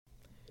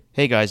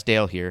Hey guys,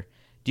 Dale here.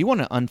 Do you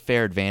want an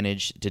unfair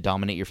advantage to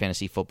dominate your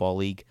fantasy football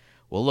league?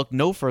 Well, look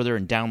no further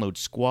and download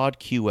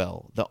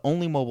SquadQL, the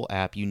only mobile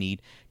app you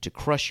need to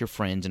crush your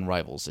friends and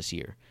rivals this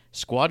year.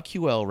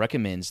 SquadQL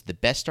recommends the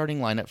best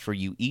starting lineup for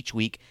you each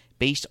week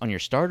based on your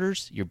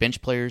starters, your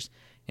bench players,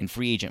 and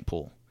free agent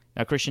pool.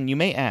 Now, Christian, you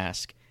may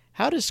ask,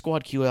 how does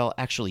SquadQL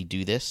actually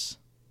do this?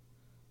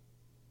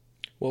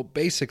 Well,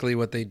 basically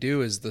what they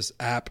do is this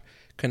app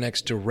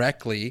connects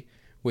directly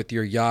with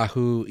your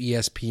Yahoo,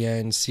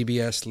 ESPN,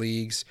 CBS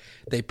leagues.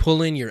 They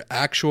pull in your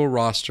actual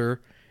roster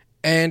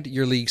and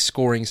your league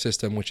scoring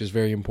system, which is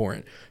very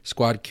important.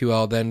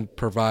 SquadQL then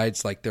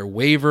provides like their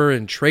waiver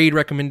and trade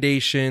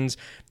recommendations.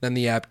 Then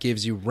the app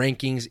gives you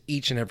rankings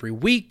each and every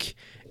week,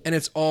 and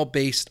it's all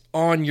based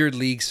on your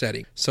league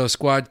setting. So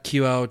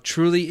SquadQL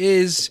truly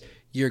is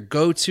your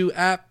go-to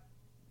app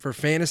for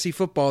fantasy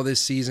football this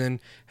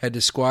season. Head to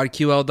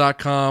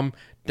squadql.com,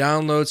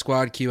 download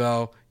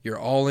SquadQL, your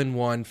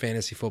all-in-one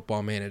fantasy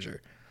football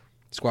manager.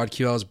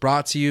 SquadQL is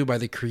brought to you by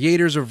the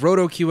creators of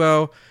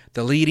RotoQL,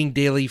 the leading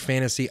daily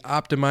fantasy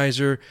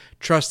optimizer,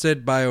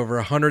 trusted by over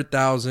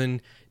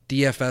 100,000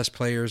 DFS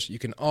players. You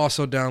can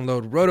also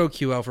download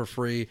RotoQL for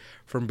free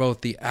from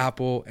both the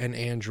Apple and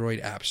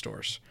Android app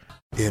stores.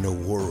 In a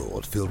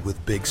world filled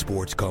with big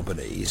sports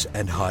companies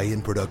and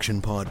high-end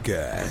production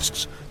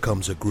podcasts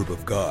comes a group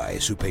of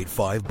guys who paid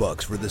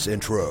 $5 for this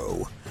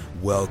intro.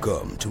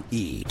 Welcome to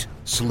Eat,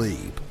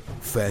 Sleep,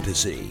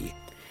 Fantasy.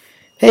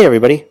 Hey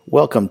everybody,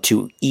 welcome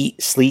to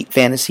Eat, Sleep,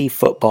 Fantasy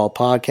Football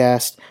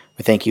Podcast.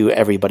 We thank you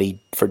everybody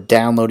for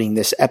downloading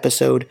this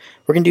episode.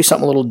 We're going to do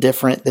something a little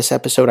different this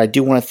episode. I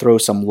do want to throw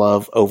some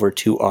love over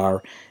to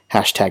our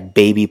hashtag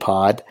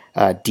BabyPod,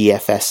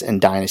 DFS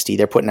and Dynasty.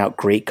 They're putting out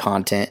great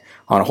content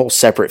on a whole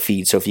separate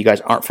feed, so if you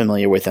guys aren't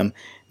familiar with them,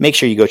 make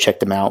sure you go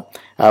check them out.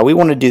 We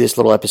want to do this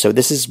little episode.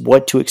 This is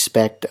what to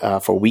expect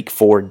for Week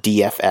 4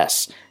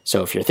 DFS.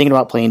 So if you're thinking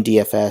about playing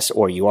DFS,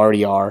 or you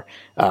already are,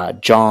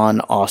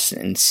 John, Austin,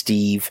 and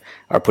Steve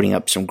are putting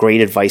up some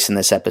great advice in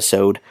this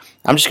episode.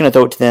 I'm just going to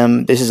throw it to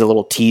them. This is a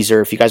little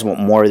teaser. If you guys want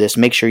more of this,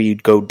 make sure you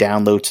go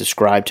download,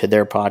 subscribe to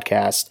their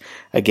podcast.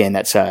 Again,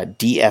 that's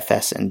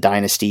DFS and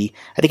Dynasty.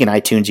 I think in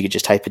iTunes you could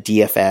just type a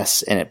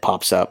DFS and it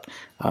pops up.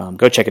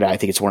 Go check it out. I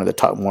think it's one of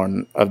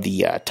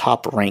the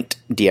top ranked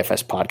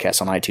DFS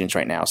podcasts on iTunes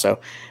right now. So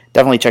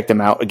definitely check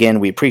them out. Again,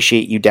 we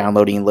appreciate you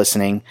downloading and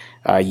listening.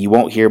 You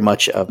won't hear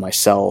much of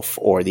myself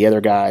or the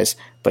other guys,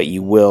 but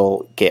you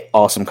will get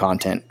awesome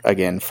content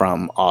again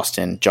from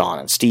Austin, John,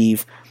 and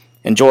Steve.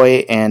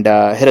 Enjoy, and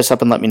hit us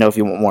up and let me know if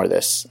you want more of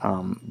this.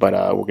 But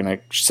we're going to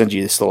send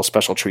you this little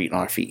special treat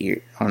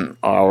on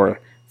our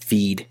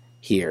feed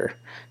here.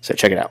 So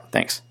check it out.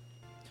 Thanks.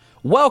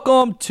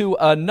 Welcome to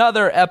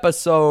another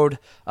episode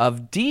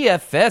of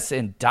DFS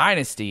and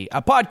Dynasty, a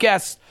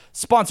podcast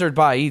sponsored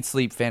by Eat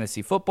Sleep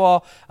Fantasy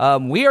Football.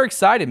 We are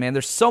excited, man.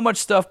 There's so much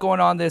stuff going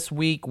on this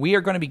week. We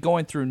are going to be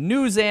going through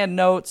news and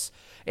notes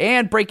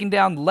and breaking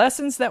down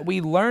lessons that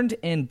we learned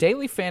in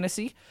daily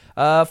fantasy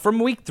from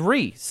Week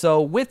 3.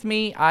 So with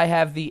me, I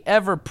have the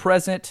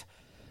ever-present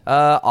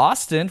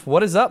Austin.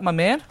 What is up, my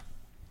man?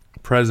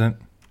 Present.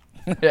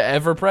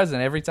 Ever present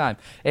every time.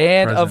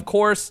 And, present. Of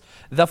course,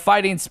 the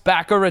fighting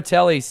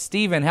Spaccaratelli.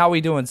 Steven, how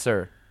we doing,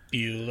 sir?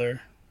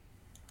 Bueller.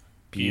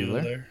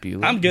 Bueller.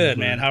 I'm good,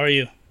 man. How are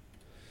you?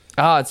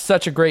 It's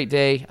such a great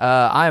day.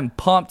 I am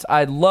pumped.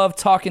 I love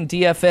talking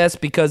DFS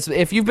because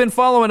if you've been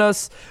following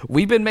us,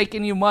 we've been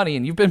making you money,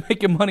 and you've been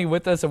making money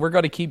with us, and we're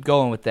going to keep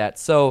going with that.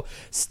 So,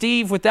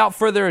 Steve, without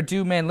further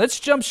ado, man, let's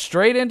jump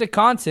straight into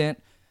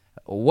content.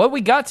 What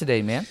we got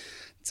today, man?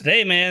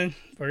 Today, man,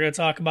 we're going to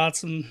talk about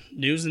some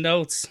news and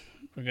notes.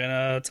 We're going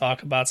to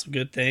talk about some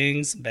good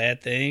things,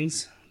 bad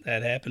things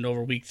that happened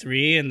over Week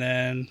 3, and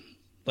then,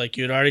 like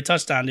you had already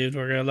touched on, dude,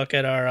 we're going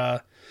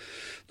to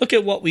look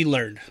at what we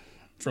learned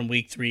from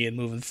Week 3 and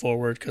moving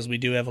forward, because we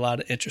do have a lot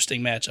of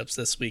interesting matchups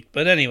this week.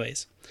 But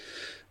anyways,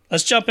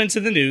 let's jump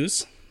into the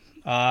news.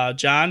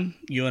 John,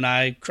 you and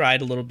I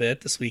cried a little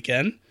bit this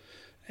weekend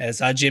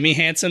as Jimmy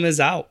Handsome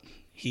is out.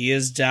 He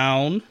is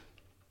down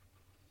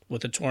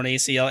with a torn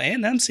ACL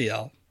and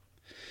MCL.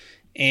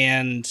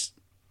 And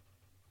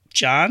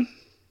John,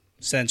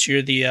 since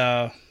you're the,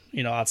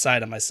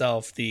 outside of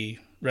myself, the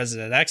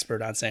resident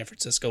expert on San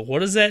Francisco, what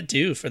does that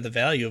do for the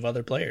value of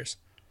other players?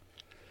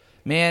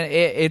 Man,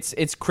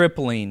 it's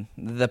crippling.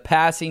 The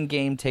passing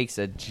game takes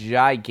a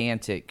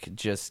gigantic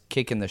just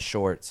kick in the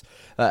shorts.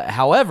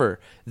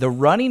 However, the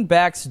running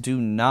backs do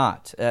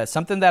not.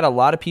 Something that a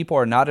lot of people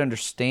are not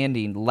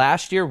understanding.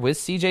 Last year with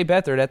C.J.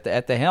 Beathard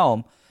at the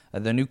helm,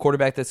 the new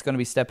quarterback that's going to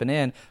be stepping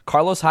in,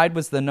 Carlos Hyde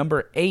was the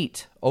number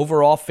 8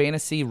 overall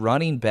fantasy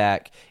running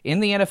back in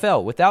the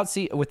NFL without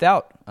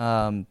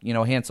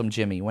Handsome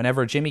Jimmy.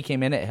 Whenever Jimmy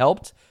came in, it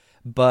helped.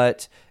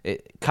 But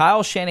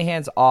Kyle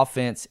Shanahan's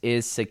offense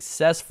is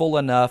successful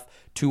enough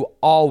to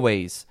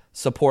always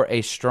support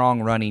a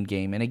strong running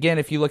game. And again,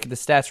 if you look at the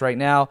stats right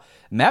now,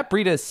 Matt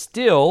Breida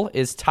still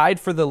is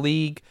tied for the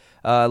league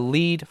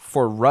lead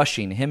for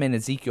rushing. Him and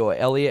Ezekiel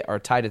Elliott are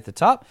tied at the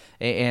top,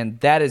 and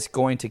that is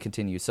going to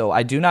continue. So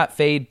I do not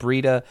fade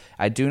Breida.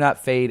 I do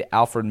not fade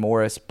Alfred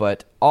Morris,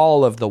 but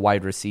all of the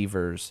wide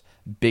receivers,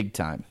 big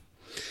time.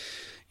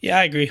 Yeah,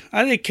 I agree.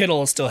 I think Kittle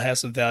will still have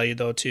some value,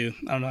 though, too.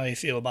 I don't know how you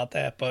feel about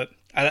that, but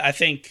I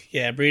think,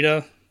 yeah,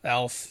 Breida,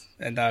 Alf,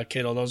 and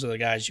Kittle, those are the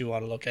guys you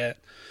want to look at.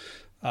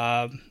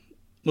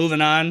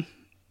 Moving on,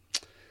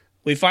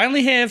 we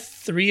finally have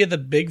 3 of the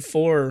big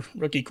 4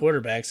 rookie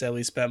quarterbacks that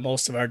we spent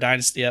most of our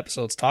Dynasty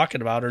episodes talking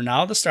about are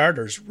now the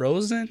starters.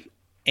 Rosen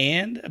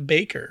and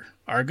Baker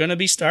are going to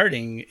be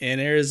starting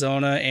in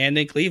Arizona and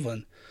in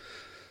Cleveland.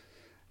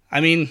 I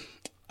mean,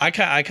 I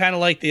kind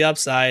of like the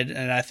upside,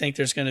 and I think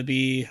there's going to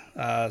be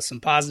some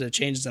positive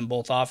changes in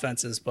both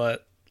offenses.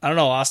 But I don't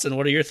know, Austin,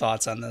 what are your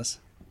thoughts on this?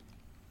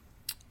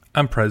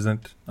 I'm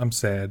present. I'm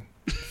sad.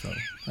 So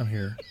I'm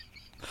here.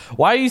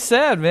 Why are you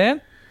sad,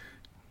 man?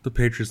 The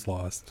Patriots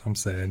lost. I'm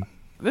sad.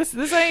 This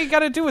ain't got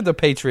to do with the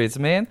Patriots,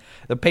 man.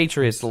 The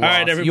Patriots lost. All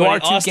right, everybody. You are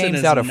 2 Austin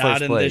games out of not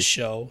first in place. this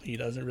show. He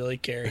doesn't really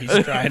care. He's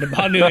crying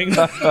about New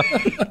England.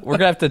 We're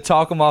gonna have to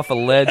talk him off a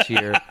ledge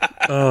here.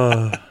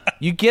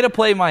 You get to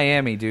play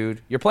Miami,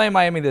 dude. You're playing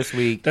Miami this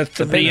week. The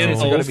The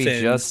Patriots are 3-0 going to be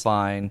Fins. just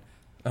fine.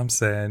 I'm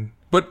sad,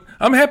 but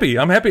I'm happy.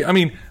 I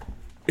mean,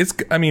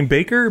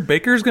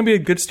 Baker's gonna be a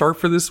good start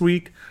for this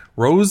week.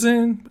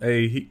 Rosen,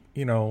 I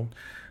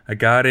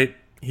got it.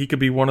 He could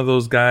be one of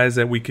those guys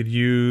that we could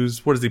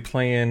use. What is he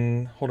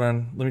playing? Hold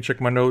on, let me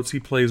check my notes. He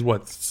plays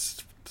what,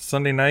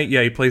 Sunday night?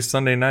 Yeah, he plays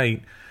Sunday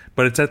night,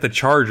 but it's at the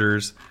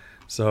Chargers.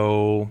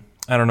 So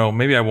I don't know.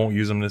 Maybe I won't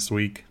use him this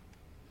week.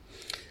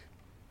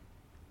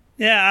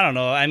 Yeah, I don't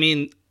know. I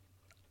mean,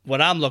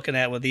 what I'm looking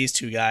at with these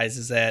 2 guys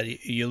is that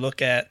you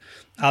look at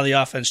how the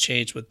offense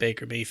changed with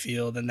Baker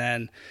Mayfield, and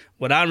then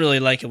what I'm really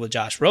liking with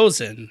Josh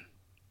Rosen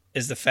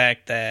is the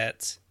fact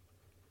that,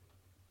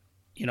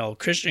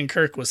 Christian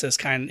Kirk was his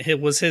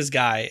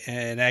guy,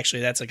 and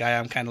actually that's a guy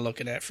I'm kind of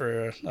looking at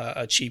for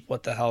a cheap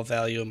what the hell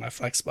value in my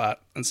flex spot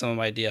and some of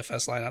my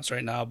DFS lineups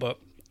right now. But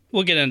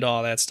we'll get into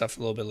all that stuff a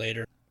little bit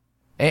later.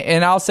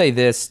 And I'll say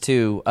this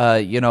too,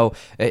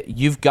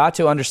 you've got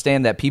to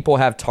understand that people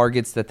have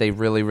targets that they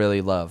really,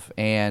 really love.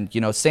 And,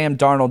 Sam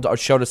Darnold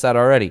showed us that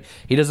already.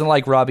 He doesn't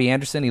like Robbie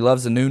Anderson. He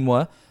loves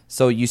Enunwa.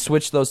 So you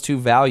switch those 2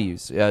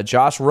 values.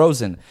 Josh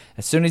Rosen,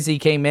 as soon as he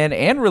came in,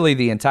 and really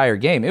the entire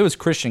game, it was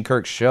Christian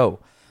Kirk's show.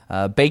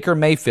 Baker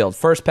Mayfield,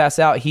 first pass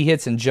out, he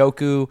hits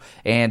Njoku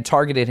and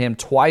targeted him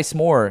twice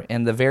more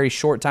in the very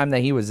short time that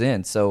he was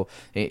in. So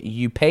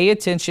you pay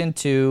attention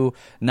to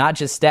not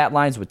just stat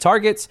lines with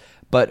targets,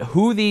 but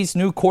who these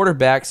new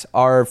quarterbacks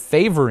are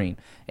favoring.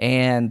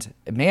 And,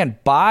 man,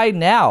 buy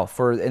now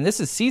and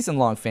this is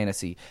season-long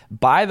fantasy.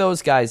 Buy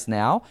those guys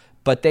now,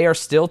 but they are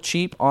still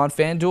cheap on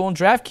FanDuel and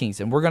DraftKings,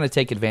 and we're going to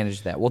take advantage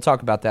of that. We'll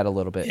talk about that a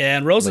little bit. Yeah,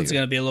 and Rosen's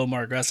going to be a little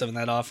more aggressive in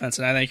that offense,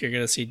 and I think you're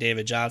going to see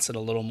David Johnson a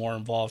little more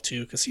involved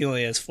too, because he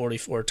only has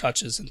 44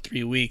 touches in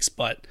 3 weeks,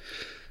 but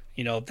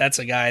that's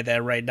a guy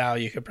that right now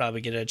you could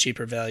probably get at a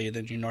cheaper value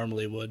than you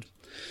normally would.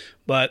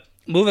 But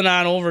moving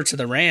on over to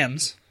the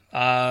Rams,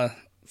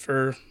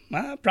 for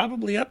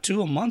probably up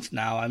to a month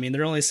now. I mean,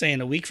 they're only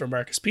saying a week for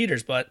Marcus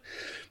Peters, but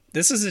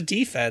this is a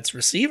defense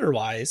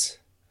receiver-wise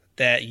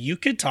that you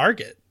could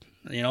target.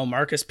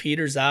 Marcus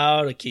Peters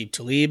out, Aqib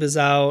Talib is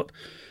out.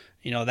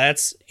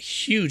 That's a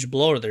huge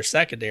blow to their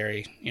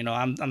secondary.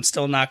 I'm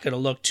still not going to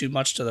look too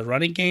much to the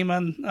running game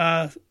on,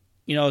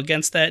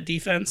 against that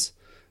defense.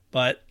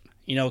 But,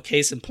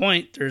 case in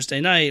point,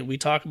 Thursday night, we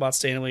talk about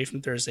staying away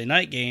from Thursday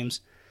night games.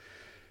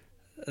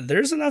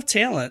 There's enough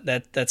talent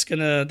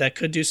that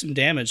could do some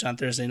damage on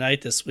Thursday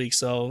night this week.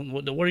 So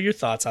what are your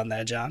thoughts on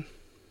that, John?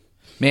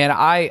 Man,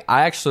 I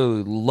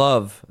actually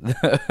love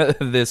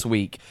this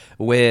week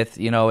with,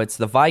 it's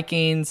the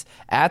Vikings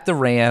at the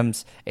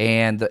Rams,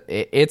 and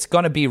it's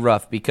going to be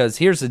rough because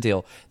here's the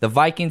deal. The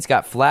Vikings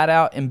got flat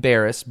out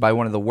embarrassed by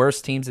one of the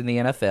worst teams in the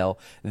NFL.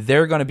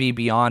 They're going to be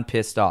beyond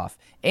pissed off.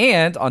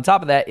 And on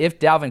top of that, if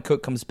Dalvin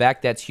Cook comes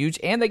back, that's huge,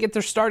 and they get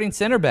their starting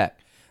center back.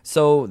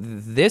 So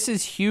this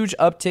is huge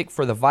uptick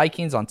for the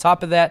Vikings. On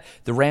top of that,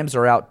 the Rams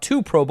are out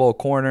 2 Pro Bowl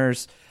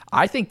corners.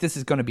 I think this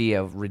is going to be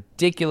a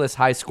ridiculous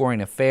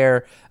high-scoring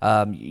affair.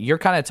 You're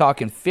kind of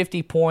talking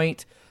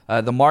 50-point.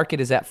 The market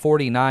is at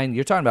 49.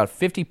 You're talking about a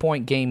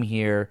 50-point game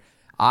here.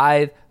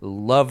 I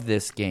love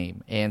this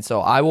game. And so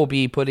I will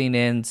be putting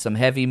in some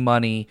heavy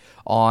money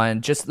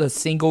on just the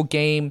single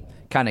game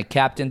kind of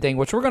captain thing,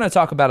 which we're going to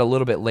talk about a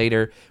little bit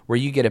later, where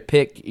you get to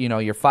pick,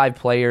 your 5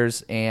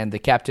 players, and the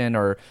captain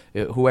or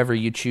whoever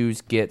you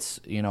choose gets,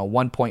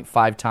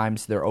 1.5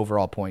 times their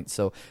overall points.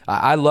 So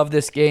I love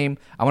this game.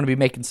 I want to be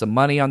making some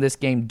money on this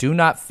game. Do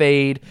not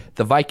fade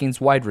the Vikings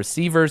wide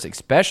receivers,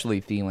 especially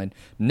Thielen.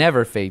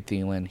 Never fade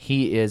Thielen.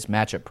 He is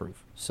matchup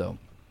proof. So,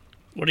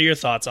 what are your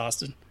thoughts,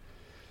 Austin?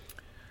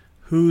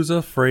 Who's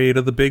afraid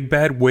of the big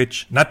bad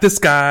witch? Not this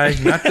guy,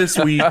 not this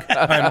week.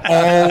 I'm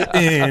all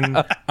in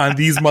on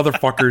these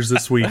motherfuckers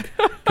this week.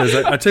 Because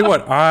I tell you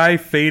what, I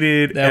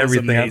faded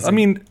everything. I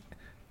mean,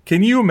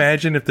 can you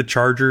imagine if the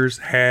Chargers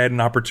had an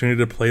opportunity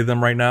to play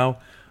them right now?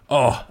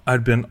 Oh,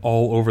 I'd been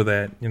all over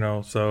that,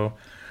 so.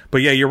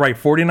 But yeah, you're right.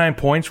 49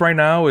 points right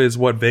now is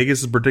what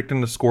Vegas is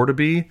predicting the score to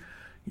be.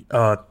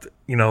 Like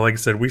I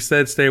said, we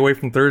said stay away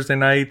from Thursday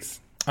nights.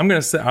 I'm going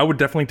to say I would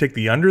definitely take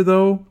the under,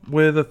 though,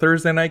 with a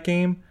Thursday night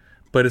game.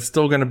 But it's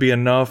still going to be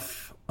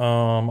enough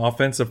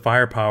offensive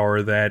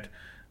firepower that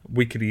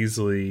we could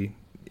easily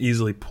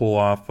pull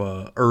off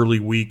a early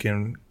week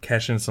and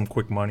cash in some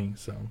quick money.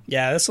 So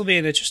yeah, this will be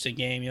an interesting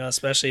game,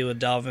 especially with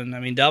Delvin.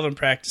 I mean, Delvin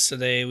practiced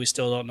today. We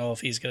still don't know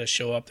if he's going to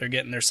show up. They're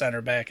getting their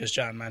center back, as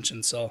John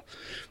mentioned. So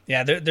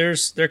yeah,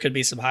 there could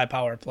be some high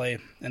power play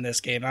in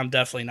this game. I'm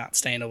definitely not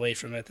staying away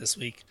from it this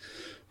week.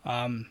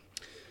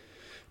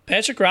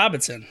 Patrick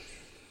Robinson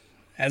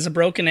has a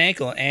broken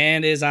ankle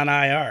and is on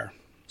IR.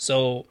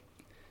 So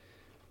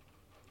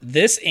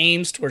this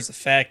aims towards the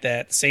fact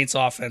that the Saints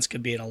offense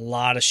could be in a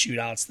lot of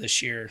shootouts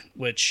this year,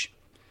 which,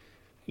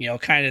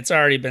 it's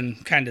already been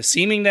kind of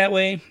seeming that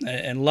way,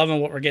 and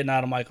loving what we're getting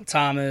out of Michael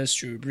Thomas,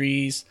 Drew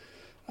Brees,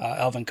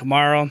 Alvin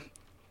Kamara.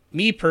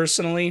 Me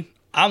personally,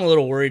 I'm a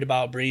little worried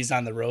about Brees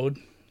on the road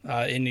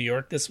in New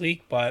York this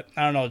week, but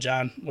I don't know,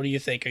 John, what do you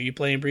think? Are you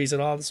playing Brees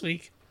at all this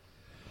week?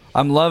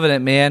 I'm loving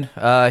it, man.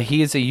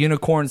 He is a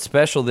unicorn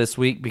special this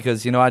week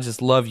because, I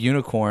just love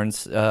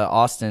unicorns.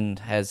 Austin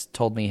has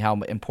told me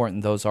how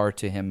important those are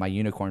to him, my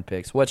unicorn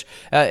picks, which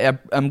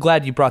I'm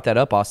glad you brought that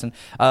up, Austin.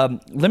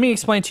 Let me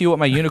explain to you what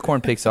my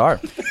unicorn picks are.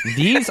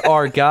 These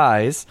are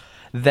guys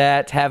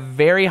that have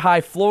very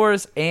high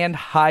floors and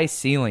high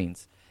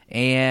ceilings.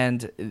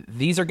 And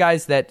these are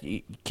guys that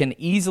can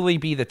easily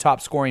be the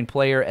top scoring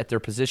player at their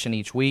position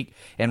each week.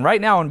 And right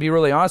now, I'm going to be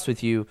really honest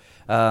with you,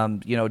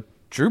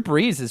 Drew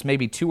Brees is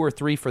maybe 2 or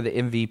 3 for the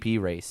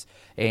MVP race.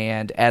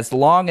 And as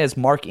long as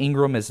Mark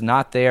Ingram is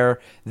not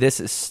there, this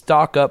is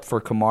stock up for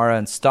Kamara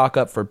and stock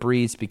up for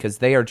Brees because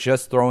they are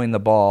just throwing the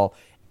ball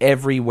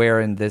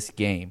everywhere in this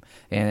game.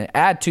 And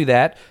add to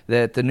that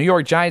the New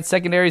York Giants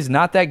secondary is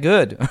not that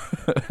good.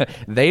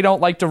 They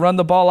don't like to run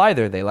the ball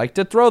either. They like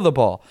to throw the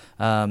ball.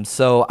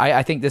 So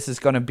I think this is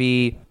going to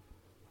be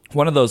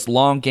one of those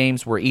long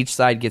games where each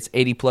side gets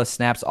 80-plus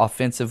snaps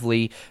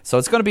offensively. So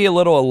it's going to be a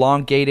little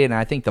elongated, and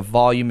I think the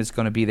volume is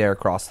going to be there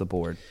across the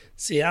board.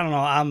 See, I don't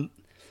know.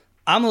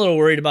 I'm a little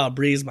worried about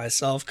Brees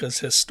myself because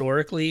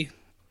historically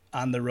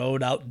on the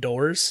road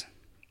outdoors,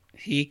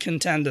 he can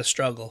tend to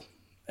struggle.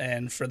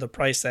 And for the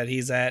price that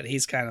he's at,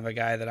 he's kind of a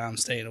guy that I'm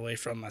staying away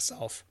from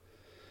myself.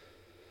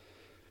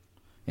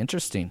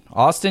 Interesting.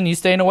 Austin, you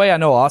staying away? I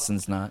know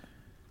Austin's not.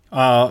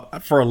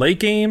 For a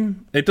late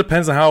game, it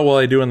depends on how well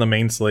I do in the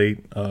main slate.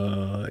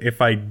 If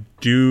I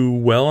do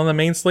well in the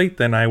main slate,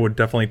 then I would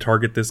definitely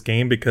target this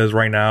game because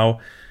right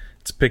now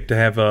it's picked to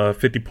have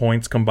 50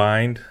 points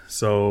combined.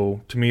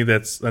 So to me,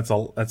 that's a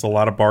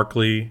lot of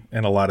Barkley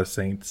and a lot of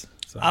Saints.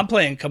 So. I'm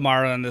playing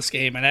Kamara in this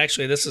game, and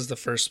actually this is the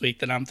first week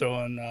that I'm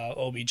throwing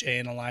OBJ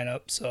in a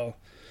lineup. So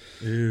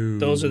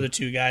those are the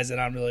two guys that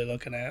I'm really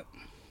looking at.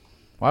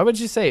 Why would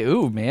you say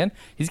ooh, man?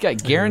 He's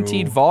got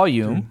guaranteed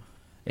volume.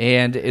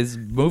 And is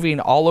moving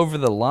all over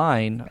the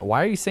line.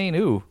 Why are you saying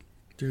ooh?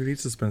 Dude,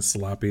 he's just been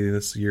sloppy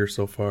this year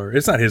so far.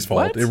 It's not his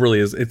fault. What? It really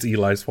is. It's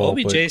Eli's fault.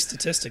 OBJ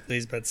statistically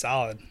has been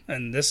solid.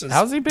 And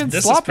how's he been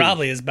this sloppy? Is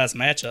probably his best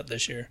matchup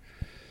this year.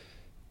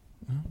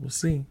 We'll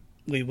see.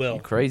 We will.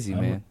 You're crazy,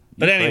 man.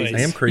 But anyways, I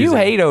am crazy. You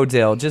hate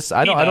Odell.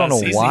 I don't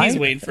know why. He's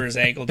waiting for his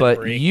ankle to but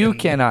break. But you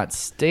cannot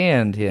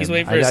stand him. He's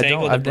waiting for his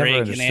ankle to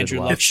break and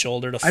Andrew Luck's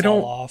shoulder to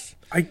fall off.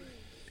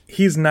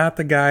 He's not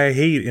the guy I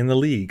hate in the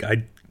league.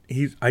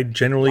 I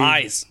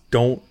generally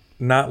don't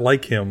not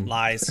like him.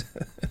 Lies.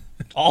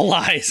 All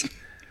lies.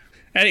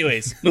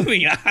 Anyways,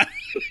 moving on.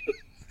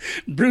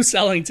 Bruce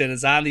Ellington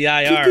is on the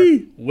IR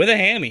Kiki. with a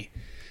hammy.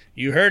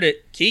 You heard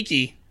it.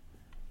 Kiki.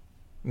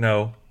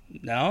 No,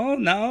 Kiki. No,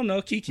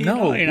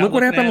 No, look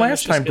what happened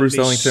last time Bruce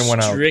Ellington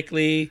went out.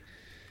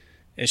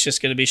 It's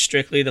just going to be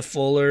strictly the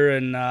Fuller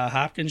and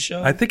Hopkins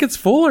show? I think it's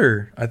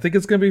Fuller. I think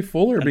it's going to be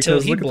Fuller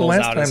because look at the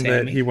last time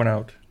that he went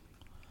out.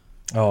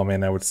 Oh, man,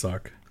 that would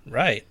suck.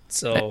 Right.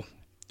 So,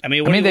 they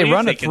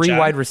run a 3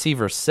 wide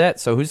receiver set,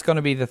 so who's going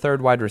to be the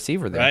third wide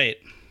receiver there? Right.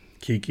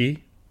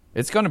 Kiki.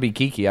 It's going to be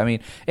Kiki. I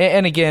mean,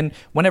 and again,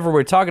 whenever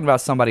we're talking about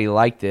somebody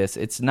like this,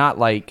 it's not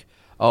like,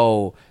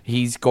 oh,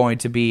 he's going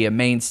to be a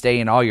mainstay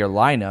in all your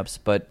lineups,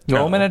 but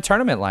throw him in a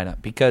tournament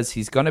lineup because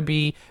he's going to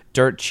be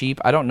dirt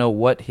cheap. I don't know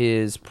what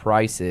his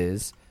price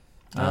is.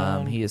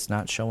 He is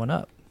not showing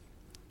up.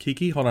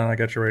 Kiki? Hold on, I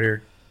got you right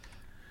here.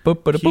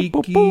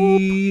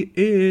 Kiki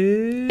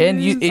is...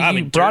 And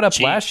you brought up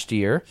cheap. Last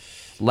year.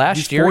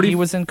 Last year he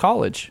was in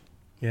college.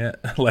 Yeah,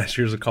 last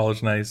year's a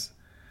college. Nice.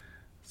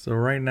 So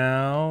right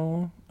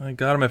now, I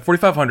got him at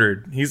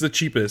 4,500. He's the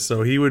cheapest,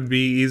 so he would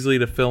be easily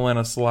to fill in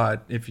a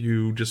slot if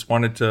you just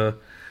wanted to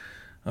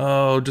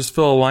just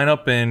fill a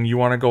lineup and you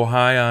want to go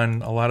high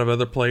on a lot of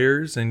other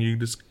players and you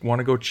just want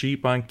to go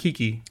cheap on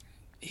Kiki.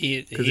 He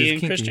and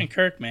Kinky. Christian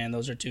Kirk, man,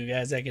 those are two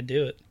guys that could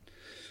do it.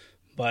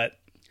 But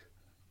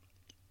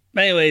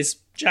anyways,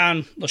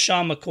 John,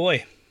 LaShawn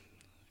McCoy,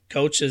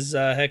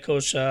 head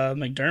coach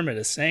McDermott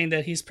is saying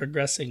that he's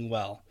progressing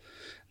well.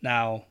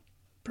 Now,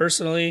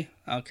 personally,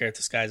 I don't care if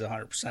this guy's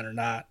 100% or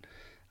not.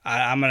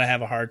 I'm going to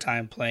have a hard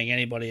time playing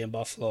anybody in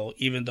Buffalo,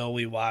 even though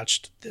we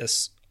watched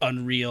this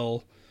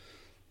unreal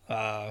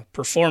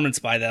performance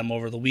by them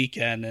over the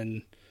weekend.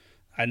 And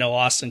I know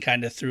Austin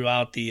kind of threw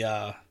out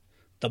the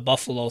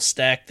Buffalo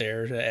stack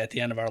there at the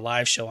end of our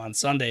live show on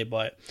Sunday.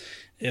 But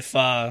if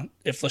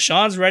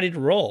LaShawn's ready to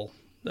roll,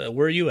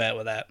 where are you at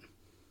with that?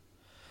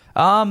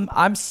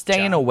 I'm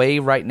staying away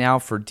right now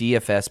for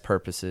DFS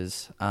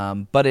purposes,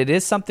 but it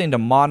is something to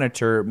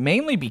monitor,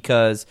 mainly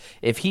because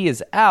if he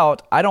is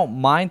out, I don't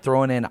mind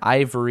throwing in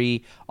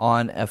Ivory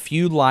on a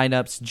few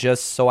lineups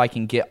just so I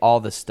can get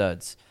all the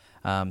studs.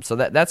 So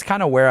that's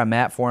kind of where I'm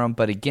at for him.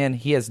 But again,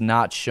 he has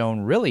not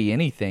shown really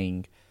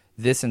anything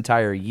this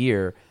entire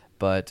year.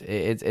 But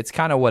it's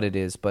kind of what it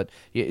is. But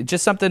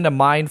just something to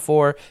mind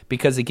for,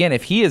 because, again,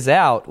 if he is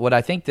out, what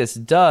I think this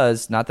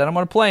does, not that I'm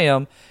going to play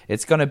him,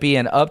 it's going to be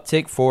an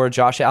uptick for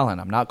Josh Allen.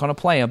 I'm not going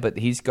to play him, but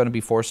he's going to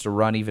be forced to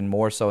run even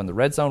more so in the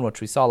red zone,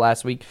 which we saw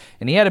last week.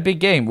 And he had a big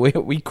game.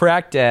 We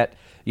cracked at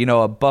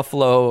a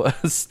Buffalo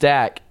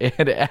stack, and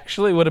it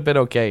actually would have been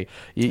okay.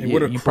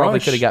 You probably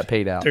could have got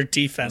paid out. Their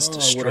defense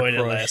destroyed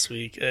it last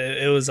week.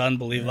 It was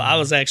unbelievable. Yeah.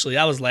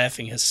 I was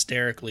laughing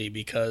hysterically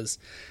because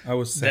I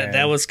was sad.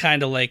 That was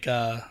kind of like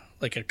a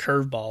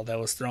curveball that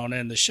was thrown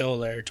in the show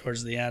there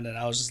towards the end, and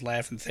I was just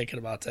laughing thinking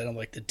about that. I'm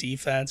like, the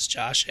defense,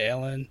 Josh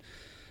Allen,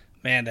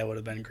 man, that would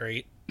have been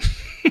great.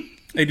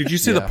 Hey, did you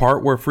see the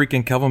part where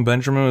freaking Kelvin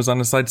Benjamin was on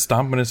the side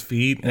stomping his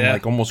feet and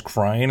like almost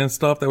crying and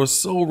stuff? That was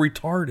so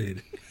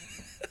retarded.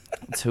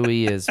 That's who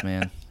he is,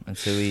 man.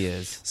 That's who he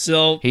is.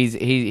 So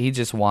he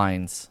just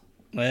whines.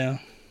 Well,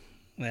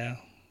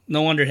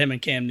 no wonder him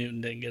and Cam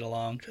Newton didn't get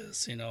along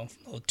because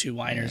two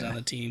whiners on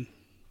the team.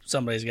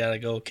 Somebody's got to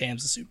go.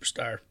 Cam's a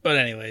superstar. But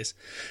anyways,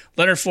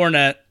 Leonard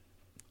Fournette,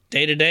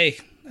 day to day.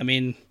 I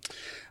mean,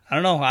 I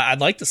don't know.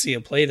 I'd like to see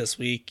him play this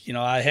week.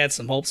 I had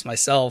some hopes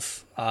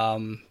myself,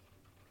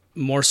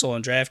 more so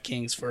in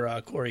DraftKings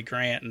for Corey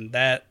Grant, and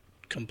that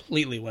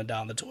completely went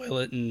down the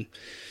toilet. And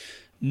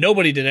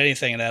nobody did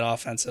anything in that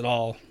offense at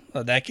all.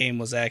 That game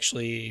was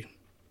actually,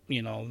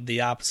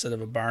 the opposite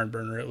of a barn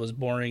burner. It was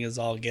boring as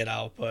all get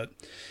out. But,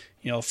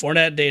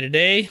 Fournette day to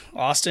day.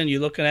 Austin, you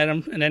looking at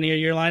him in any of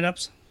your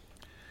lineups?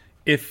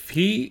 If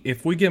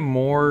we get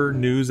more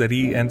news that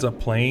he ends up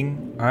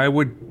playing, I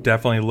would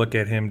definitely look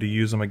at him to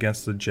use him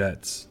against the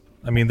Jets.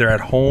 I mean, they're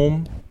at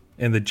home,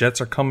 and the Jets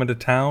are coming to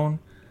town.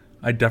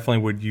 I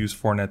definitely would use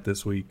Fournette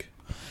this week.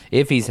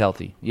 If he's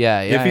healthy.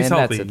 Yeah. If he's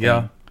healthy,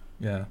 yeah.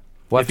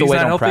 We'll have to wait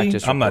on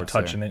practice reports. I'm not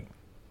touching it.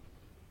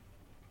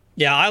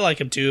 Yeah, I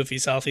like him too if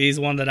he's healthy. He's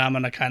one that I'm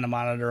going to kind of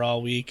monitor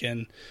all week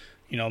and,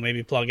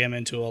 maybe plug him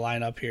into a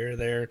lineup here or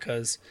there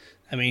because,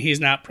 he's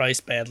not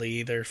priced badly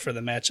either for the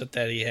matchup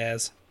that he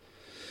has.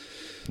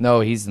 No,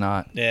 he's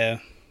not. Yeah.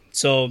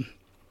 So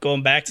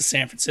going back to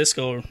San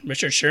Francisco,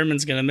 Richard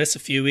Sherman's going to miss a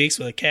few weeks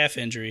with a calf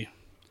injury.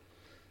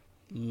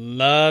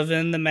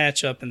 Loving the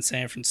matchup in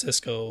San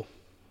Francisco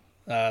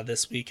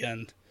this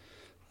weekend.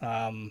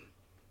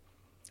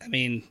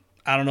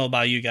 I don't know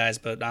about you guys,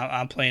 but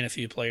I'm playing a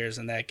few players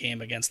in that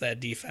game against that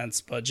defense.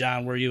 But,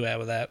 John, where are you at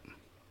with that?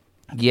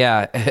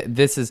 Yeah,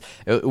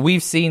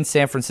 we've seen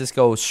San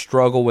Francisco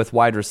struggle with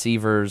wide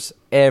receivers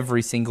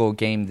every single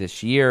game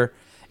this year.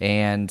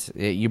 And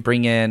you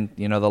bring in,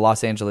 the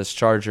Los Angeles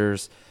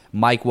Chargers.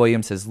 Mike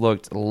Williams has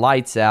looked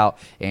lights out.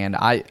 And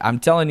I'm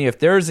telling you, if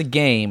there's a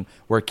game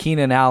where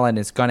Keenan Allen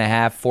is going to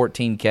have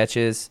 14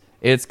 catches,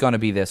 it's going to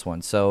be this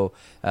one. So,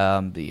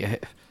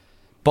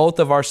 both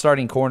of our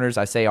starting corners,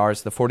 I say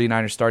ours, the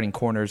 49ers starting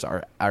corners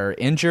are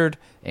injured,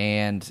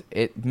 and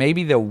it may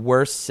be the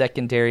worst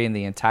secondary in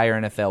the entire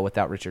NFL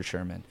without Richard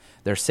Sherman.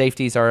 Their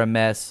safeties are a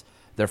mess.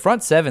 Their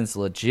front seven's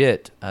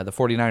legit. The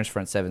 49ers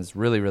front seven's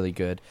really, really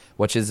good,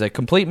 which is a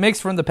complete mix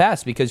from the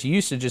past because you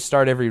used to just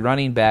start every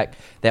running back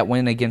that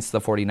went against the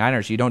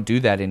 49ers. You don't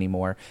do that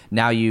anymore.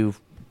 Now you've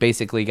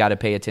basically got to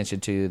pay attention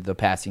to the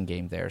passing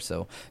game there.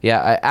 So,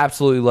 yeah, I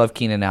absolutely love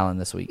Keenan Allen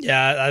this week.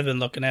 Yeah, I've been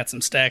looking at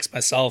some stacks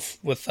myself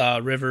with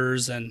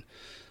Rivers and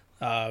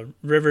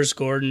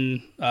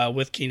Rivers-Gordon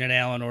with Keenan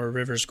Allen or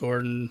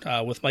Rivers-Gordon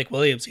with Mike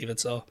Williams even.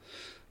 So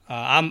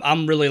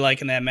I'm really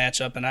liking that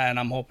matchup, and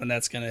I'm hoping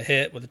that's going to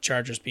hit with the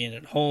Chargers being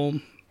at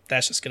home.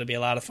 That's just going to be a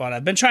lot of fun.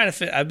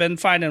 I've been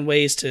finding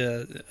ways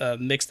to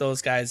mix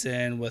those guys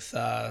in with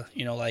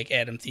like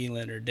Adam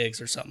Thielen or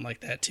Diggs or something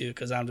like that too,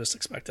 because I'm just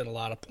expecting a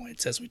lot of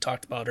points as we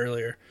talked about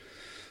earlier.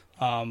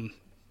 But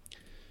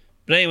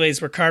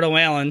anyways, Ricardo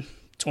Allen,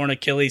 torn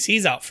Achilles,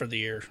 he's out for the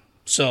year.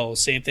 So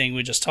same thing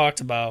we just talked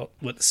about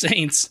with the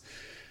Saints.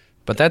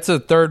 But that's a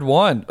third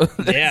one.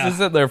 This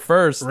isn't their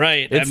first.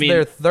 Right. It's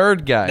their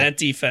third guy. That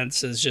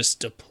defense is just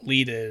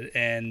depleted.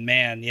 And,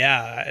 man,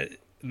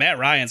 Matt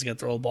Ryan's going to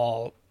throw the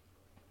ball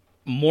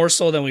more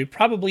so than we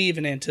probably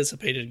even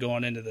anticipated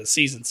going into the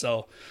season.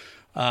 So,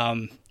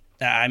 I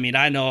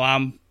know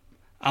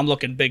I'm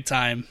looking big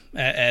time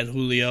at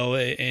Julio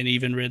and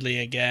even Ridley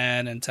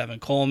again and Tevin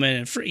Coleman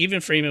and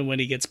even Freeman when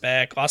he gets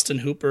back. Austin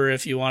Hooper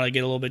if you want to get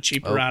a little bit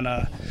cheaper on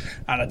a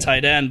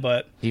tight end.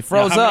 But he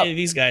froze how up. many of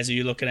these guys are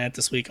you looking at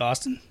this week,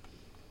 Austin?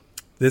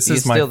 This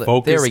is my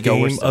focus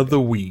game of the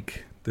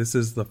week. This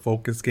is the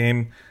focus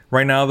game.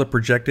 Right now, they're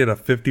projected at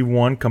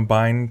 51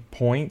 combined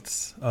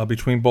points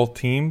between both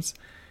teams.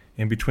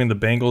 And between the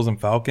Bengals and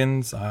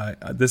Falcons,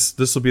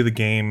 this will be the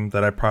game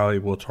that I probably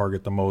will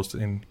target the most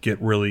and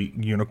get really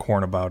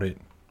unicorn about it.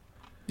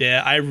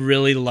 Yeah, I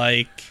really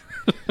like.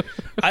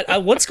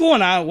 What's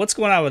going on? What's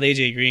going on with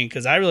AJ Green?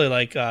 Because I really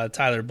like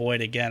Tyler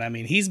Boyd again. I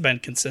mean, he's been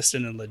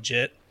consistent and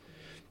legit,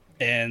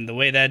 and the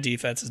way that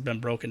defense has been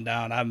broken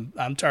down,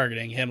 I'm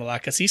targeting him a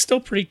lot because he's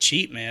still pretty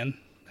cheap, man.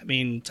 I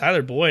mean,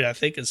 Tyler Boyd, I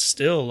think, is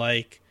still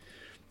like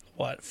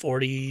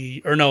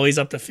 40 or no, he's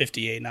up to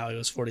 58 now. He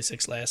was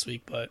 46 last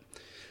week, but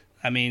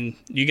I mean,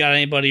 you got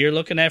anybody you're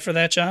looking at for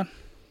that, John?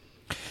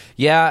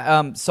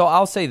 Yeah, so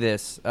I'll say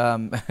this.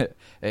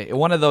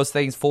 One of those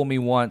things, fool me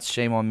once,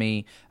 shame on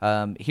me.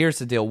 Here's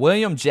the deal.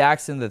 William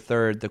Jackson III,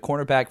 the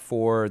cornerback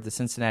for the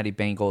Cincinnati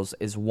Bengals,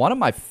 is one of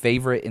my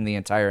favorite in the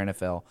entire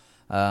NFL.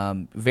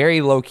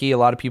 Very low-key. A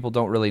lot of people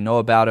don't really know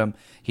about him.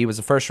 He was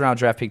a first-round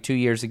draft pick 2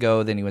 years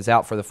ago. Then he was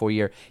out for the full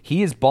year.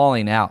 He is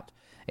balling out.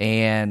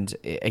 And,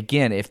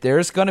 again, if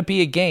there's going to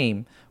be a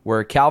game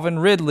where Calvin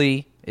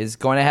Ridley is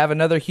going to have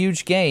another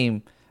huge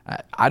game,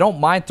 I don't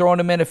mind throwing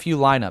him in a few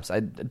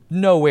lineups.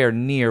 Nowhere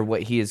near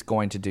what he is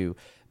going to do.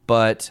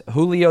 But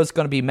Julio's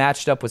going to be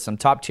matched up with some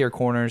top-tier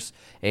corners,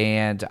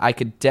 and I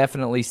could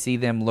definitely see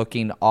them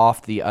looking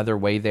off the other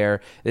way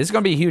there. This is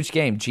going to be a huge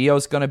game.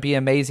 Gio's going to be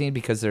amazing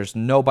because there's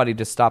nobody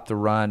to stop the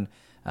run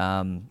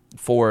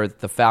for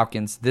the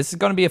Falcons. This is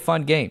going to be a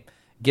fun game.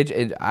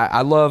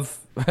 I love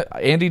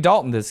Andy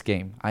Dalton this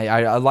game.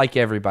 I like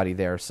everybody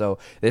there. So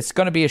it's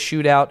going to be a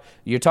shootout.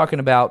 You're talking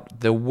about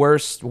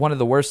one of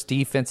the worst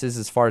defenses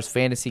as far as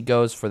fantasy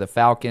goes for the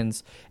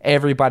Falcons.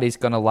 Everybody's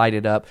going to light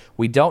it up.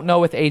 We don't know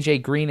with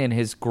AJ Green and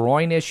his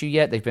groin issue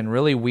yet. They've been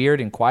really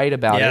weird and quiet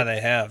about it. Yeah,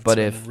 they have. But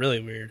it's been really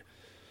weird.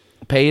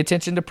 Pay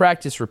attention to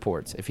practice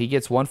reports. If he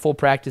gets one full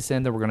practice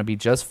in, then we're going to be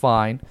just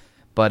fine.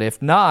 But if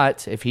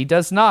he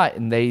does not,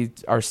 and they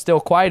are still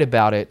quiet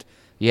about it,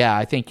 yeah,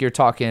 I think you're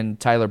talking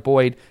Tyler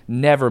Boyd.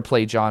 Never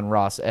play John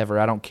Ross ever.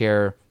 I don't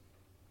care.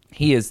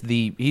 He's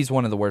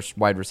one of the worst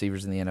wide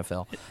receivers in the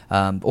NFL.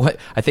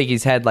 I think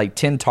he's had like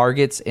 10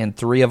 targets and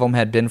 3 of them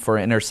had been for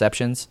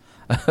interceptions.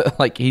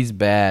 Like he's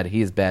bad.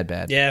 He is bad.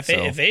 Yeah, if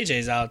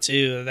AJ's out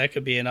too, that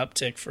could be an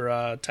uptick for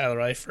Tyler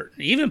Eifert,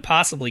 even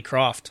possibly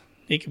Croft.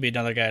 He could be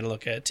another guy to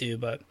look at too,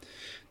 but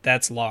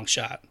that's a long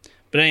shot.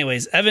 But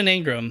anyways, Evan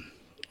Ingram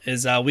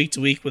is week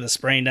to week with a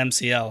sprained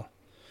MCL.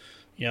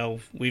 You know,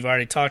 we've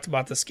already talked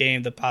about this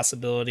game, the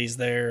possibilities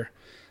there.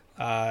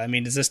 I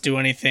mean, does this do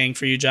anything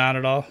for you, John,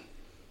 at all?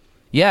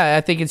 Yeah,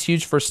 I think it's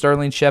huge for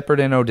Sterling Shepard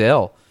and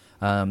Odell.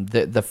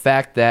 The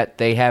fact that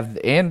they have,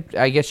 and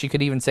I guess you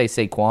could even say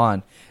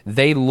Saquon,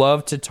 they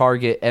love to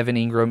target Evan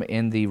Ingram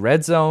in the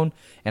red zone,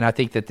 and I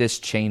think that this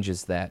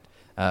changes that.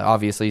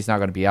 Obviously, he's not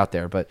going to be out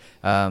there, but,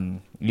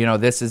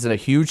 this is a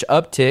huge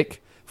uptick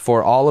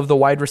for all of the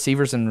wide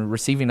receivers and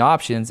receiving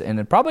options,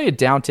 and probably a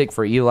downtick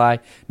for Eli.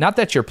 Not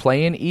that you're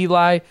playing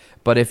Eli,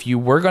 but if you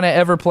were going to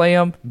ever play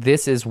him,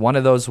 this is one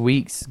of those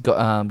weeks,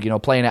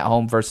 playing at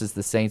home versus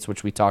the Saints,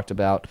 which we talked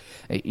about.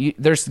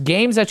 There's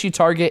games that you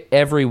target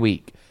every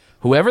week.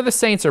 Whoever the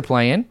Saints are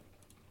playing,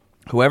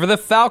 whoever the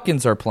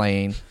Falcons are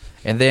playing,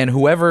 and then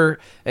whoever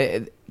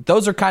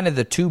those are kind of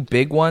the two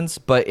big ones,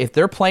 but if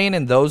they're playing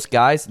in those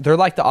guys, they're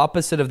like the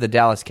opposite of the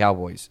Dallas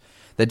Cowboys.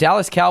 The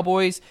Dallas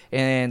Cowboys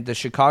and the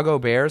Chicago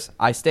Bears,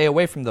 I stay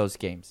away from those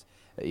games.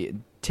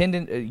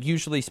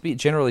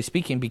 Generally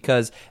speaking,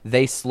 because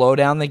they slow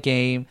down the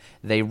game,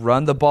 they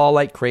run the ball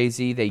like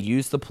crazy, they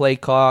use the play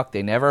clock,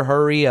 they never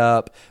hurry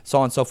up, so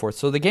on and so forth.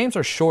 So the games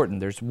are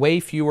shortened. There's way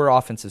fewer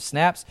offensive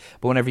snaps,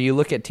 but whenever you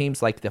look at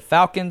teams like the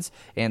Falcons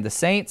and the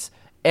Saints,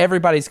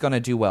 everybody's going to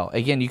do well.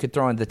 Again, you could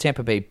throw in the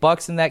Tampa Bay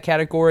Bucks in that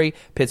category,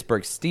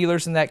 Pittsburgh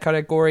Steelers in that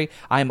category.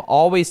 I'm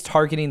always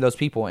targeting those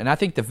people, and I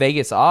think the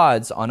Vegas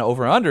odds on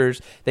over-unders,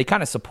 they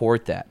kind of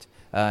support that.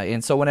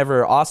 And so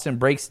whenever Austin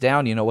breaks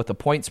down, what the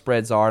point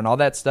spreads are and all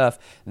that stuff,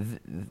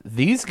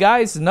 these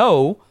guys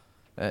know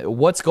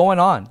what's going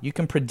on. You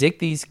can predict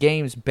these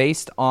games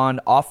based on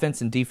offense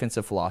and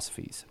defensive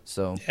philosophies.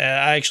 So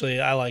yeah,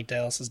 I like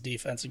Dallas's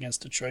defense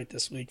against Detroit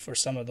this week for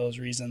some of those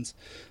reasons.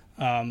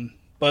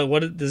 But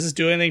does this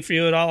do anything for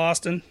you at all,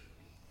 Austin?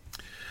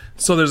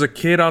 So there's a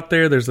kid out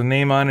there. There's a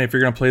name on it if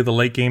you're going to play the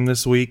late game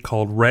this week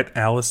called Rhett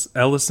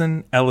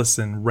Ellison.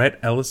 Rhett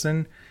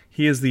Ellison.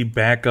 He is the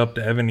backup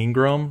to Evan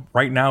Ingram.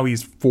 Right now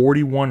he's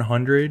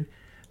 4,100.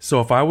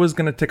 So if I was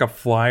going to take a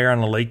flyer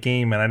on the late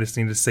game and I just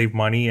needed to save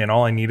money and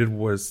all I needed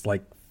was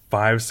like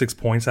 5-6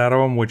 points out of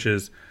him, which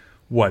is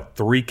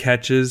 3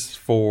 catches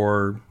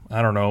for,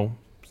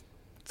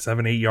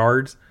 7-8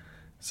 yards.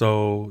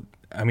 So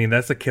I mean,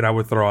 that's a kid I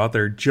would throw out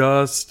there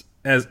just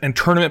as in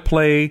tournament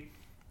play,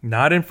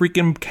 not in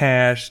freaking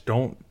cash.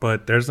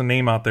 But there's a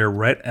name out there,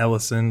 Rhett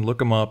Ellison.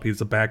 Look him up. He's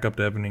a backup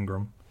to Evan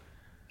Ingram.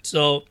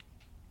 So,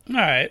 all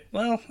right.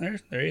 Well,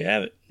 there you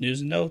have it.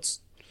 News and notes.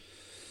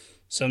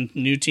 Some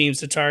new teams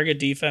to target,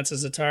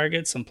 defenses to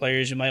target, some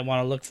players you might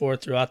want to look for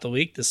throughout the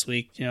week this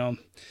week.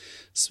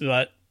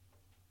 But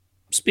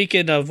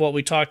speaking of what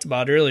we talked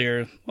about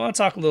earlier, I want to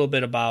talk a little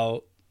bit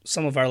about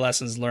some of our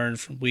lessons learned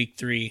from week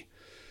 3.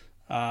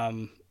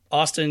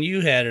 Austin,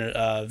 you had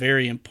a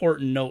very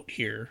important note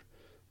here,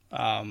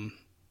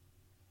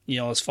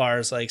 as far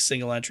as like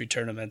single entry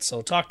tournaments.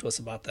 So talk to us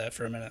about that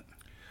for a minute.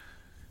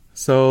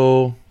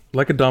 So,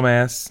 like a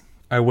dumbass,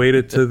 I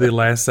waited to the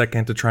last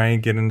second to try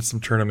and get into some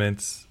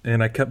tournaments,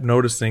 and I kept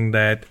noticing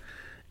that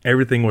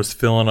everything was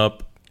filling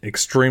up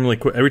extremely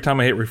quick. Every time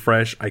I hit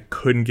refresh, I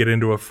couldn't get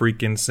into a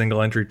freaking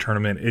single entry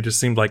tournament. It just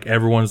seemed like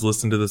everyone's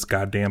listening to this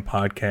goddamn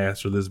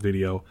podcast or this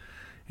video,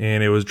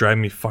 and it was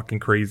driving me fucking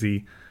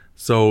crazy.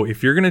 So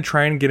if you're going to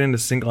try and get into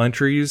single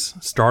entries,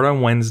 start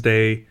on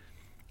Wednesday,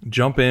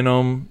 jump in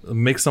them,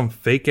 make some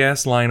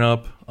fake-ass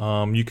lineup.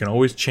 You can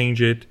always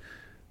change it.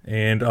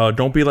 And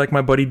don't be like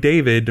my buddy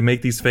David to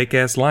make these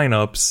fake-ass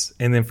lineups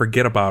and then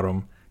forget about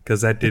them,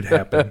 because that did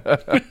happen.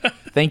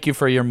 Thank you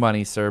for your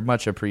money, sir.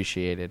 Much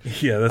appreciated.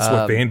 Yeah, that's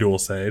what FanDuel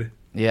said.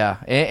 Yeah,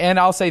 and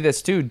I'll say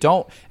this too.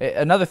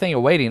 Another thing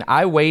of waiting,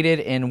 I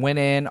waited and went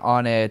in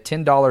on a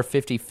 $10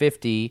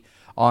 50-50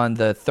 on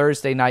the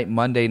Thursday night,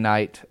 Monday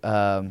night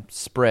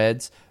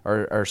spreads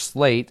or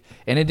slate,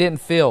 and it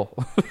didn't fill.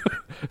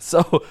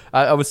 So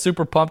I was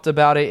super pumped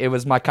about it. It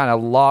was my kind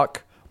of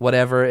lock,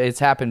 whatever. It's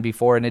happened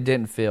before, and it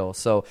didn't fill.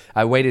 So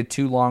I waited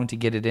too long to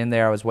get it in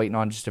there. I was waiting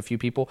on just a few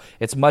people.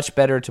 It's much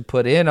better to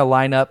put in a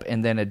lineup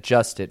and then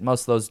adjust it.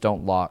 Most of those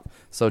don't lock.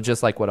 So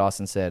just like what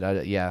Austin said,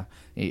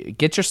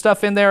 get your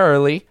stuff in there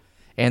early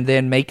and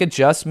then make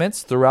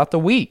adjustments throughout the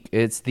week.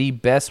 It's the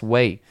best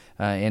way.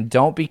 And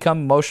don't become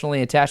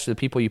emotionally attached to the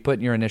people you put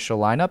in your initial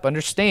lineup.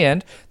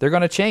 Understand they're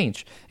going to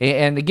change.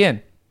 And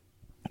again,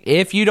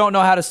 if you don't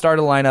know how to start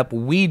a lineup,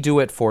 we do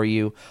it for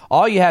you.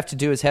 All you have to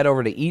do is head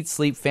over to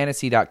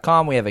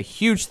eatsleepfantasy.com. We have a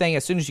huge thing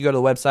as soon as you go to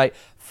the website,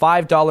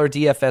 $5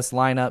 DFS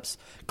lineups.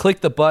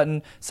 Click the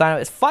button, sign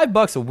up. It's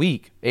 $5 a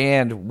week,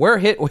 and we're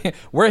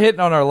hitting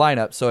on our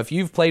lineup. So if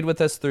you've played with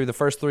us through the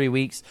first 3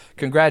 weeks,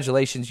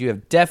 congratulations. You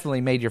have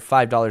definitely made your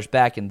 $5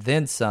 back and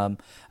then some.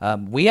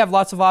 We have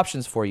lots of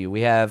options for you.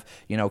 We have,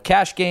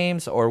 cash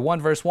games or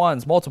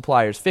 1v1s,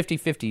 multipliers,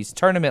 50-50s,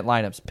 tournament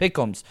lineups,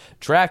 pick'ems,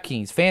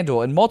 DraftKings,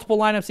 FanDuel, and multiple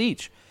lineups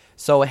each.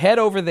 So head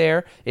over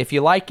there. If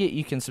you like it,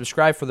 you can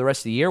subscribe for the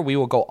rest of the year. We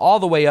will go all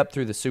the way up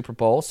through the Super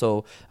Bowl.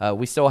 So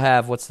we still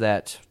have,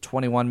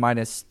 21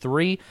 minus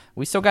 3.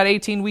 We still got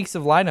 18 weeks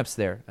of lineups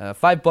there.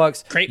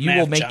 $5. Great you math,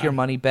 will make John. your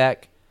money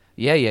back.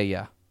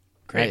 Yeah.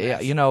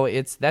 Great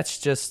math. That's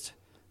just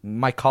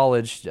my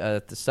college.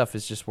 The stuff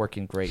is just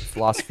working great.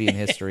 Philosophy and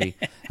history.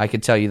 I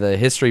could tell you the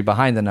history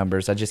behind the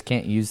numbers. I just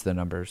can't use the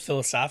numbers.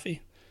 Philosophy.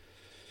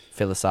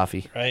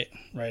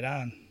 Right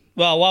on.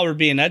 Well, while we're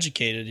being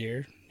educated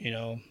here,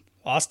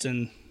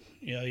 Austin,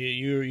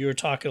 you were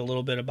talking a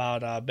little bit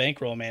about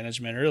bankroll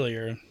management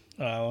earlier.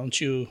 Why don't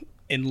you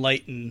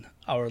enlighten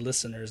our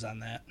listeners on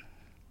that?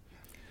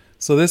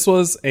 So this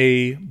was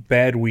a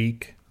bad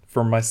week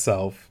for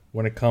myself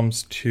when it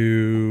comes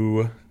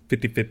to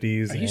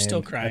 50-50s. Are you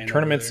still crying?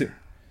 Tournaments.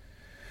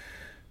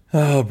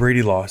 Oh,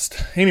 Brady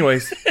lost.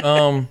 Anyways,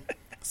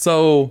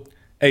 so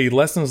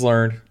lessons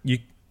learned.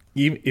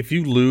 If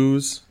you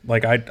lose,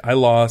 like I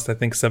lost, I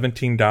think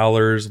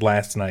 $17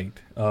 last night.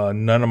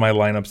 None of my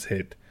lineups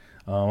hit.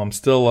 I'm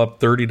still up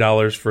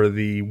 $30 for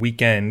the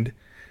weekend,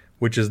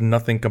 which is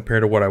nothing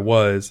compared to what I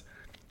was.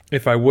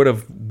 If I would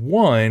have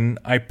won,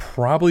 I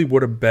probably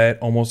would have bet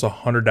almost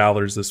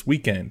 $100 this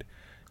weekend.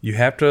 You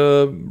have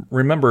to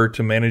remember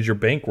to manage your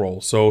bankroll.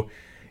 So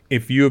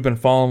if you have been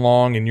following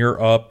along and you're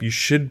up, you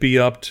should be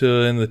up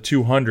to in the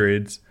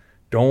 200s.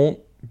 Don't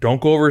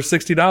go over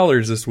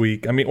 $60 this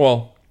week. I mean,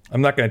 well,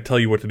 I'm not going to tell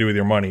you what to do with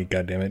your money,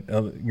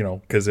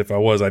 goddammit. Because if I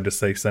was, I'd just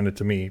say send it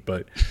to me.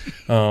 But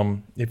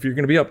if you're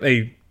going to be up,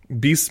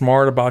 be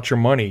smart about your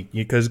money.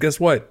 Because guess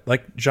what?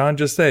 Like John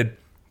just said,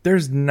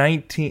 there's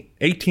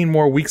 18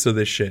 more weeks of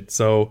this shit.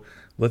 So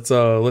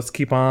let's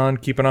keep on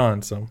keeping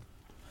on. So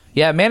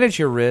yeah, manage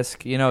your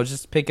risk.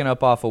 Just picking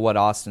up off of what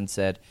Austin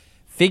said.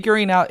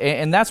 Figuring out,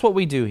 and that's what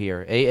we do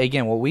here.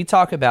 Again, what we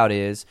talk about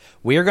is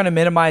we are going to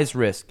minimize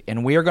risk,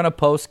 and we are going to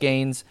post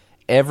gains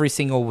every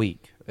single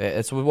week.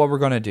 It's what we're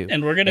going to do.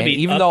 And we're going to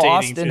be even though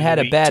Austin had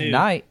a bad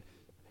night,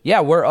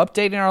 yeah, we're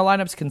updating our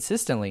lineups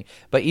consistently.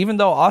 But even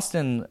though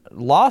Austin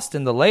lost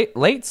in the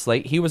late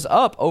slate, he was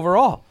up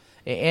overall.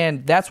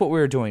 And that's what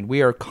we're doing.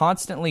 We are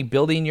constantly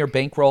building your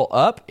bankroll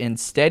up in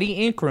steady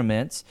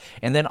increments,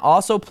 and then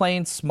also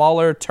playing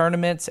smaller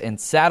tournaments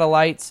and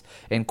satellites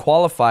and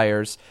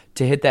qualifiers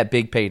to hit that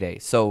big payday.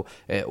 So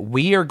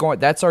we are going.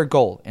 That's our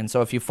goal. And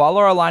so if you follow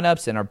our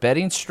lineups and our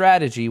betting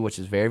strategy, which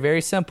is very,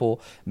 very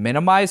simple,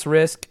 minimize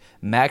risk,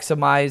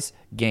 maximize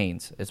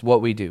gains. It's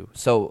what we do.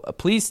 So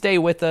please stay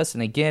with us.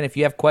 And again, if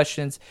you have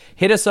questions,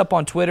 hit us up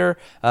on Twitter.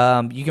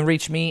 You can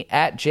reach me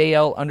at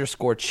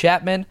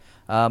JL_Chapman.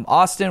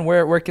 Austin,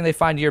 where can they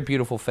find your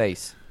beautiful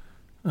face?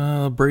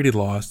 Brady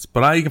lost,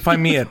 but you can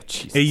find me at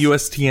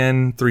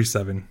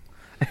AUSTN37.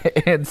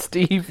 And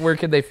Steve, where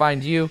can they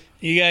find you?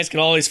 You guys can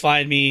always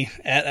find me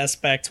at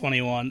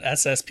SPAC21,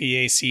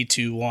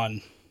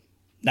 SSPAC21.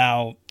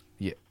 Now,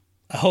 yeah.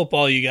 I hope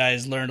all you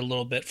guys learned a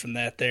little bit from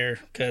that there,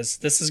 because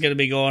this is going to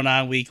be going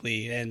on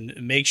weekly. And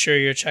make sure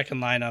you're checking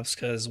lineups,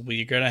 because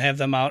we're going to have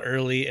them out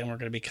early, and we're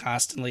going to be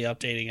constantly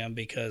updating them,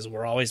 because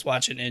we're always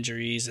watching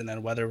injuries and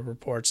then weather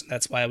reports, and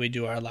that's why we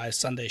do our live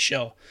Sunday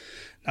show.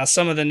 Now,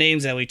 some of the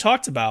names that we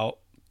talked about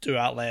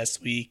throughout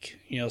last week,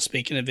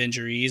 speaking of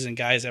injuries and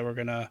guys that we're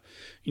going to,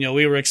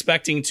 we were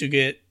expecting to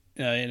get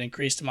an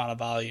increased amount of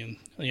volume.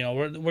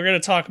 We're going to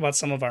talk about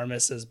some of our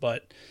misses,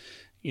 but,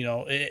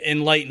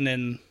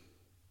 enlightening,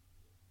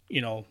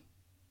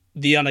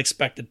 the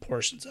unexpected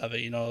portions of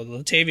it.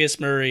 Latavius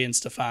Murray and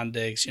Stephon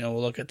Diggs,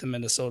 we'll look at the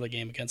Minnesota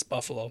game against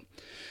Buffalo.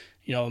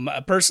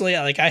 Personally,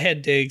 I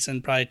had Diggs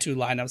in probably 2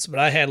 lineups, but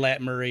I had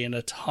Lat Murray in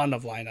a ton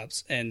of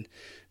lineups, and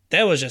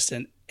that was just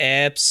an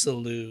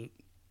absolute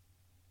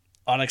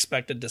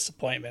unexpected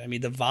disappointment. I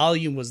mean, the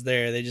volume was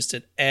there. They just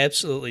did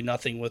absolutely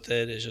nothing with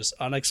it. It's just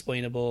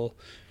unexplainable.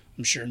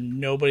 I'm sure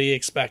nobody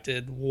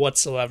expected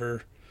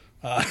whatsoever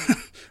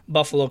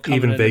Buffalo coming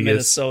Even into Vegas.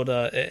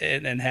 Minnesota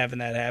and having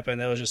that happen.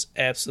 That was just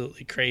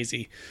absolutely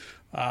crazy.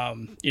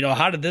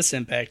 How did this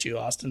impact you,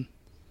 Austin?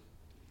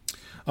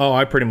 Oh,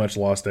 I pretty much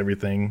lost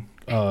everything.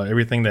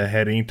 Everything that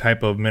had any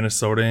type of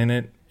Minnesota in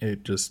it,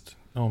 it just,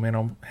 oh man,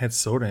 I had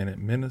soda in it.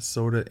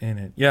 Minnesota in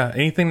it. Yeah,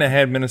 anything that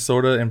had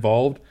Minnesota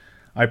involved,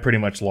 I pretty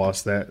much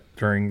lost that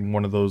during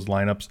one of those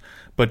lineups.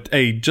 But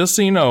hey, just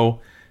so you know,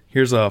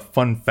 here's a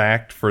fun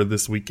fact for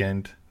this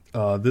weekend.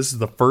 This is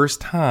the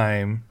first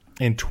time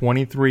in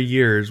 23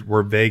 years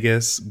where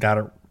Vegas got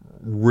it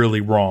really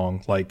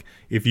wrong. Like,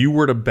 if you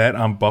were to bet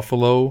on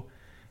Buffalo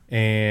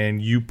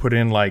and you put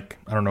in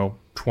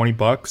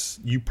 $20,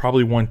 you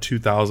probably won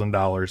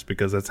 $2,000,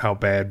 because that's how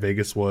bad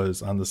Vegas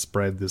was on the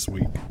spread this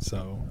week.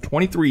 So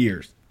 23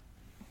 years.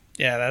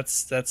 Yeah,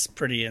 that's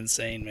pretty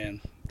insane,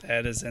 man.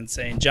 That is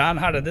insane. John,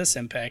 how did this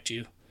impact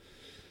you?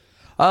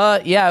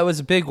 Yeah, it was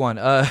a big one.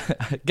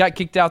 Got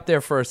kicked out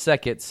there for a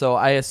second, so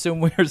I assume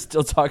we were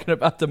still talking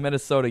about the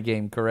Minnesota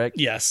game, correct?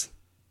 Yes.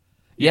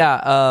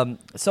 Yeah.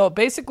 So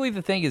basically,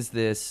 the thing is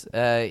this: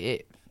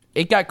 it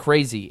got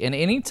crazy, and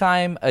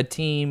anytime a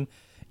team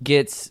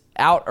gets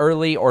out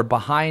early or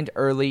behind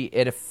early,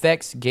 it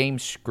affects game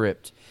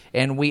script.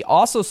 And we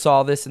also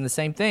saw this in the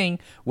same thing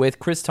with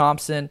Chris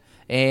Thompson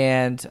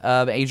and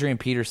Adrian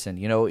Peterson.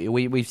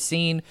 We've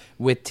seen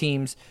with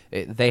teams,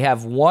 they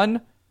have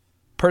one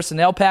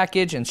personnel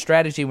package and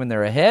strategy when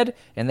they're ahead,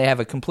 and they have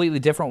a completely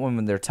different one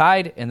when they're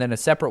tied, and then a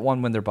separate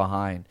one when they're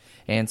behind.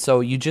 And so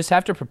you just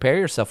have to prepare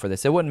yourself for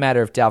this. It wouldn't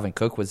matter if Dalvin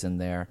Cook was in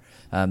there.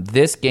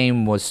 This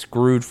game was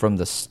screwed from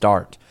the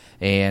start,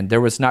 and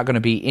there was not going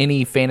to be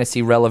any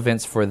fantasy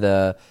relevance for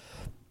the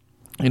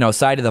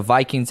side of the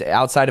Vikings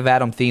outside of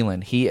Adam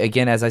Thielen. He,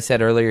 again, as I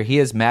said earlier, he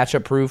is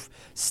matchup proof.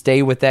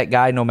 Stay with that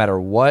guy no matter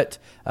what.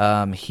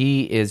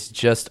 He is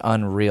just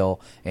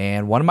unreal.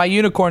 And one of my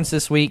unicorns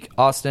this week,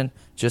 Austin,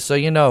 just so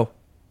you know.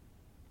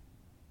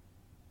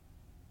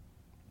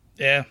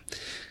 Yeah.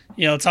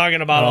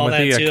 Talking about all that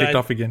too. Kicked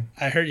off again.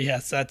 I heard,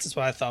 yes, that's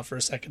what I thought for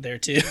a second there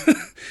too.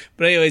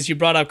 But anyways, you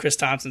brought up Chris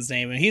Thompson's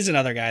name, and he's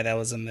another guy that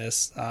was in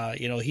this.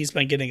 He's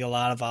been getting a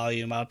lot of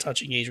volume out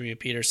touching Adrian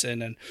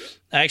Peterson, and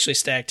I actually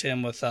stacked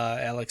him with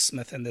Alex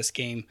Smith in this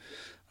game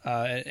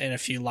in a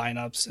few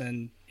lineups,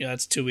 and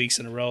it's 2 weeks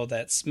in a row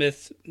that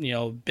Smith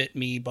bit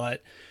me,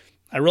 but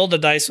I rolled the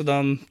dice with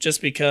him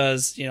just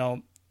because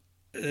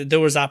there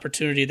was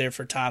opportunity there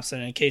for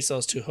Thompson. In case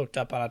those two hooked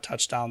up on a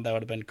touchdown, that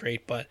would have been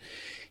great, but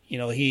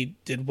he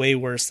did way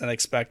worse than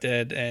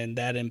expected, and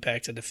that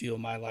impacted a few of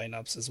my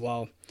lineups as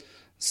well.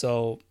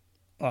 So,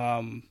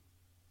 looking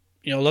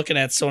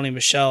at Sony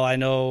Michel,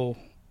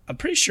 I'm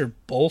pretty sure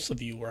both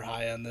of you were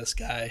high on this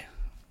guy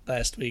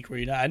last week. Were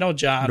you not? I know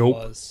John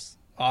was.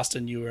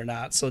 Austin, you were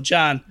not. So,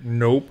 John,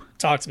 nope.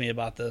 Talk to me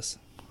about this.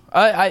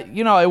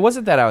 It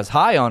wasn't that I was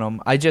high on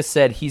him. I just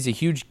said he's a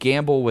huge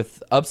gamble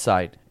with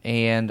upside,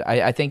 and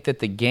I think that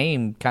the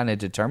game kind of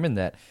determined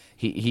that.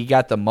 He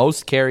got the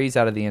most carries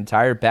out of the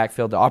entire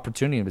backfield. The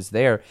opportunity was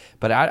there,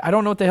 but I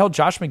don't know what the hell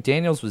Josh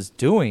McDaniels was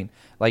doing.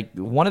 Like,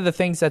 one of the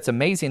things that's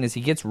amazing is he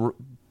gets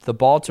the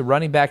ball to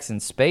running backs in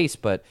space,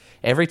 but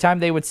every time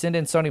they would send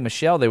in Sony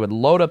Michel, they would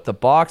load up the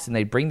box and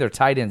they'd bring their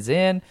tight ends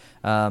in.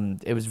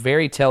 It was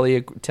very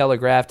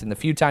telegraphed, and the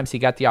few times he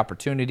got the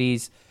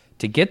opportunities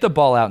to get the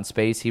ball out in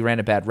space, he ran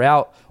a bad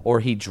route or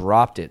he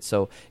dropped it.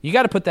 So you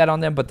got to put that on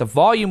them. But the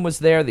volume was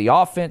there. The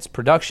offense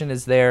production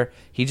is there.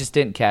 He just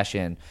didn't cash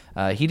in.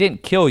 He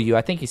didn't kill you.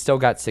 I think he still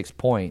got 6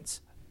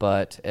 points,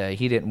 but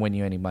he didn't win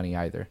you any money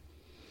either.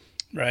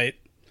 Right.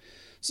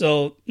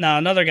 So now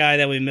another guy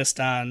that we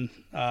missed on,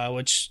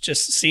 which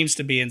just seems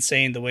to be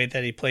insane the way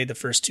that he played the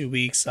first 2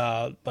 weeks.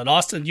 But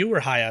Austin, you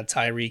were high on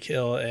Tyreek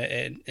Hill,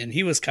 and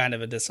he was kind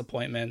of a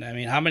disappointment. I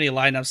mean, how many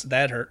lineups did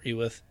that hurt you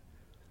with?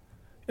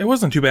 It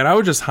wasn't too bad. I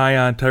was just high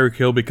on Tyreek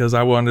Hill because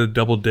I wanted to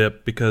double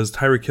dip, because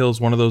Tyreek Hill is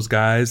one of those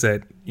guys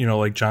that,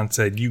 like John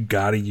said, you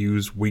got to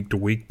use week to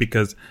week,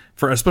 because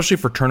especially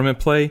for tournament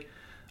play,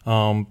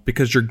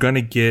 because you're going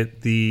to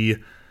get the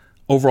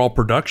overall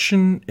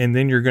production, and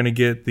then you're going to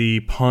get the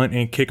punt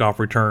and kickoff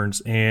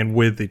returns. And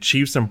with the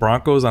Chiefs and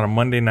Broncos on a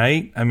Monday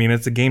night, I mean,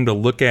 it's a game to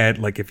look at.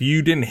 Like, if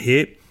you didn't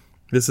hit,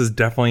 this is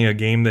definitely a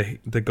game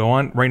to go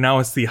on. Right now,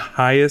 it's the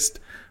highest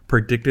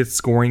predicted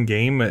scoring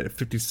game at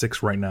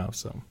 56 right now.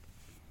 So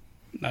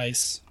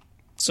nice.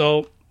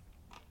 So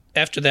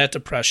after that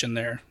depression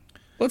there,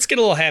 let's get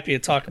a little happy to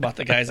talk about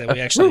the guys that we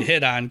actually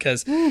hit on,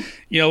 because we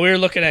were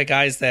looking at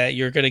guys that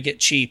you're going to get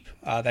cheap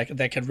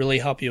that could really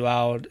help you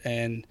out,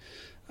 and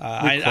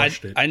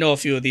I know a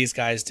few of these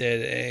guys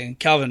did, and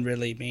Calvin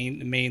Ridley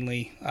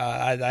mainly.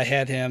 I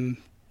had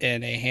him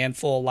in a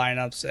handful of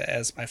lineups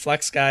as my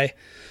flex guy.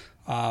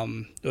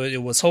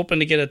 It was hoping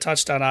to get a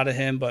touchdown out of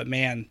him, but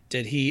man,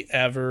 did he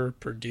ever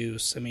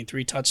produce. I mean,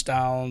 3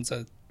 touchdowns,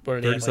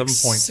 what did he have, like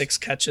 6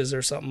 catches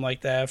or something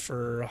like that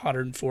for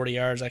 140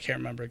 yards. I can't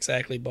remember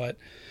exactly, but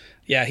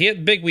yeah, he had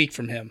a big week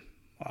from him.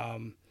 I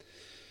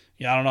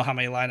don't know how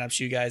many lineups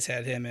you guys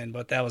had him in,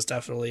 but that was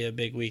definitely a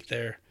big week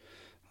there.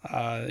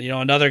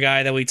 Another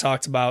guy that we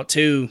talked about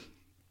too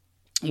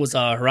was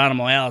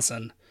Geronimo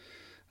Allison.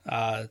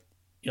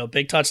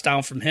 Big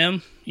touchdown from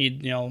him.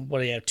 He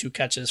had 2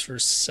 catches for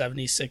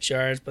 76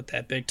 yards, but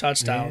that big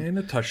touchdown. And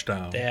a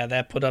touchdown. Yeah,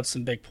 that put up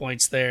some big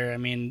points there. I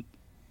mean,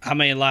 how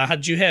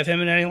did you have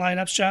him in any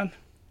lineups, John?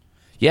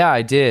 Yeah,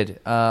 I did.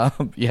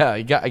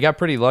 I got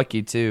pretty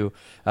lucky too.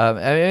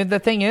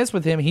 The thing is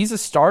with him, he's a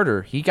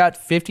starter. He got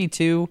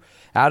 52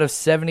 out of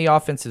 70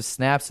 offensive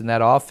snaps in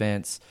that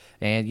offense.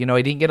 And, he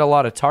didn't get a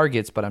lot of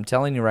targets, but I'm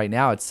telling you right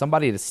now, it's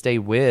somebody to stay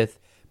with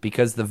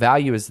because the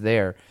value is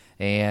there.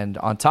 And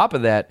on top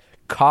of that,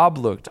 Cobb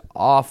looked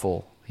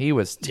awful. He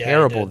was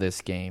terrible this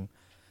game.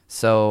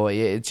 So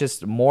it's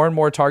just more and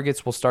more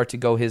targets will start to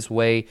go his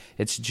way.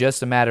 It's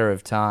just a matter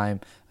of time.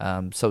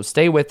 So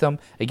stay with him.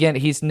 Again,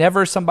 he's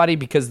never somebody,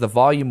 because the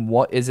volume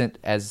isn't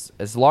as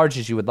large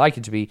as you would like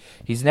it to be.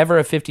 He's never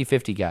a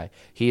 50-50 guy.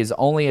 He is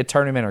only a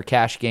tournament or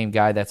cash game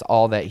guy. That's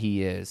all that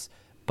he is.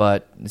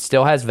 But it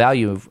still has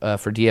value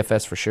for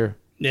DFS for sure.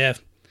 Yeah.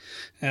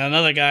 And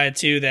another guy,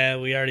 too, that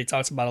we already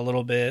talked about a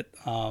little bit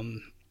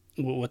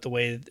with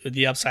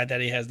the upside that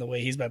he has, the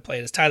way he's been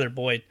played, is Tyler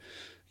Boyd.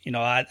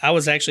 I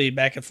was actually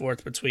back and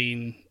forth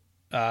between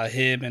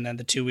him and then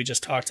the 2 we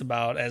just talked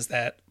about as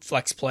that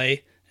flex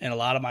play in a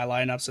lot of my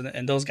lineups,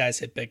 and those guys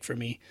hit big for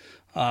me.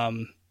 I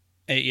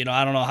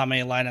don't know how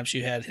many lineups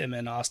you had him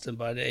in, Austin,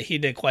 but he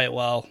did quite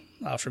well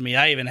for me.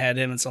 I even had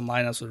him in some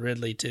lineups with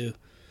Ridley too.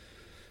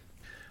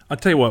 I'll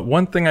tell you what,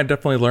 one thing I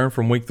definitely learned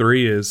from week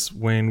 3 is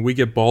when we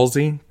get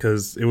ballsy,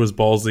 because it was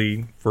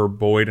ballsy for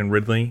Boyd and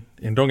Ridley.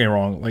 And don't get me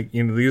wrong,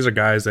 these are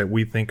guys that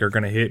we think are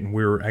going to hit, and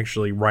we were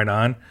actually right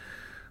on.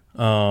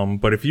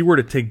 But if you were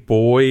to take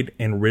Boyd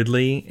and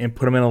Ridley and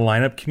put them in a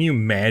lineup, can you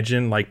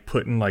imagine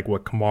putting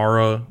what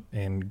Kamara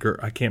and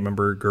I can't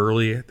remember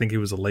Gurley? I think it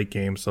was a late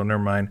game, so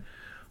never mind.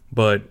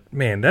 But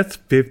man, that's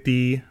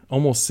 50,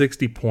 almost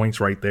 60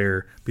 points right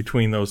there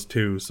between those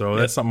two. So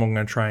that's something I'm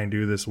going to try and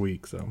do this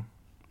week. So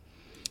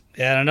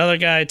yeah, and another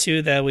guy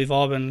too that we've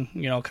all been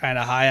kind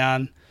of high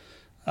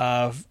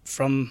on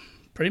from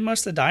pretty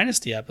much the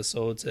Dynasty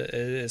episodes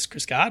is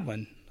Chris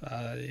Godwin.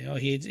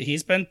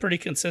 He's been pretty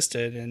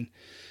consistent,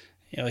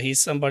 and he's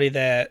somebody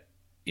that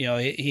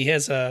he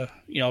has a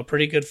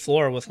pretty good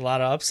floor with a lot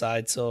of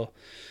upside. So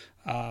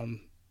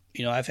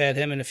I've had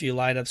him in a few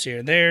lineups here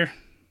and there.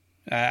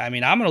 I'm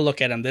going to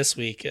look at him this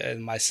week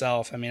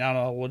myself. I don't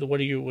know. What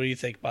do you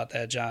think about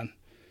that, John?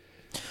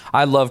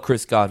 I love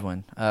Chris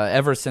Godwin.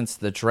 Ever since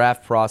the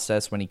draft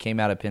process when he came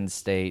out of Penn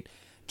State,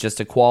 just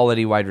a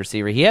quality wide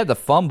receiver. He had the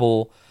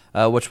fumble,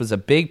 which was a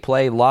big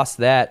play, lost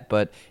that,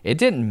 but it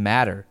didn't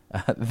matter.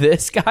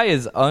 This guy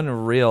is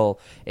unreal,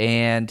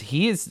 and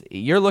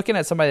you're looking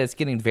at somebody that's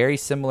getting very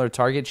similar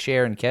target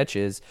share and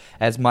catches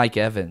as Mike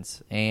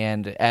Evans,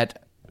 and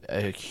at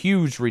a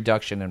huge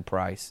reduction in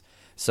price.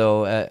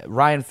 So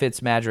Ryan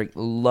Fitzmagic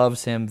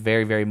loves him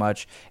very, very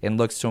much and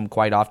looks to him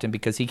quite often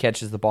because he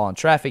catches the ball in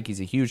traffic.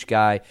 He's a huge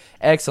guy,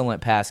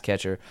 excellent pass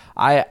catcher.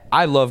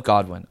 I love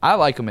Godwin. I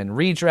like him in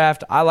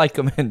redraft. I like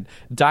him in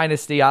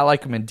Dynasty. I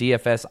like him in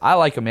DFS. I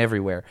like him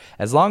everywhere.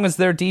 As long as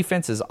their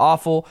defense is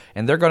awful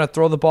and they're going to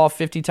throw the ball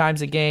 50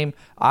 times a game,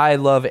 I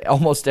love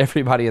almost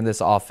everybody in this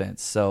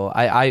offense. So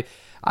I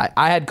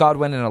had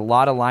Godwin in a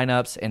lot of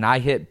lineups, and I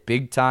hit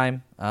big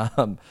time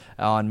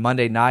on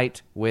Monday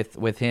night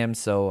with him.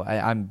 So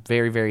I'm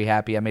very, very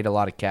happy. I made a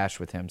lot of cash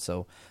with him,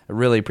 so I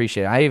really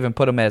appreciate it. I even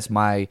put him as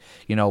my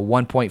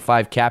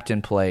 1.5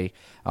 captain play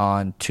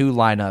on 2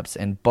 lineups,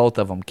 and both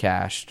of them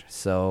cashed.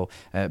 So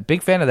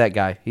big fan of that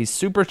guy. He's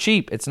super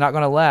cheap. It's not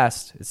going to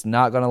last. It's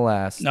not going to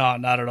last. No,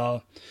 not at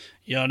all.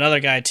 Another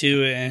guy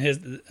too, and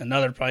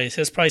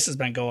his price has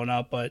been going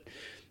up, but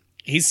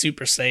he's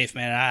super safe,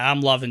 man. I'm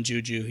loving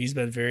Juju. He's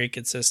been very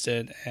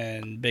consistent,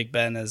 and Big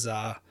Ben is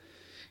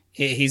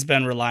he's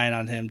been relying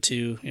on him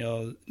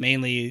too.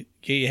 Mainly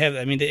you have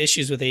the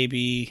issues with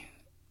AB.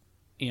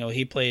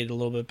 He played a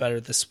little bit better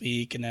this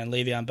week, and then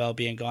Le'Veon Bell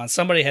being gone,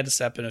 somebody had to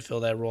step in and fill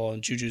that role,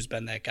 and Juju's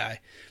been that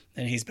guy.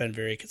 and he's been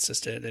very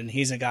consistent. And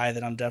he's a guy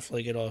that I'm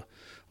definitely going to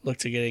look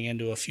to getting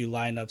into a few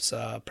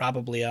lineups,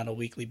 probably on a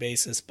weekly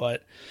basis.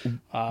 But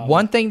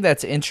one thing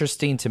that's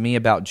interesting to me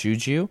about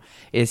Juju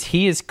is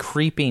he is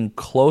creeping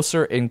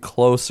closer and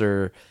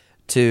closer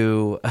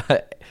to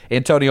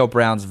Antonio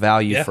Brown's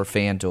value for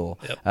FanDuel.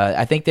 Yep.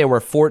 I think they were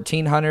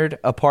 1,400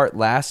 apart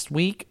last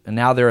week, and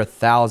now they're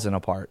 1,000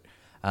 apart.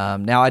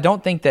 Now, I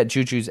don't think that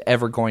Juju's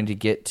ever going to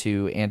get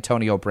to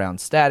Antonio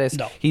Brown's status.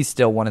 No. He's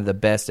still one of the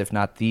best, if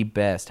not the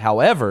best.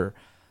 However,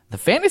 the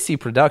fantasy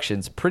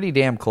production's pretty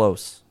damn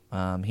close.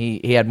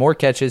 He had more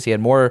catches. He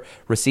had more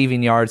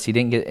receiving yards. He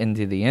didn't get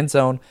into the end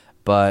zone,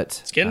 but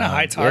it's getting a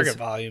high target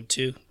volume,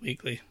 too,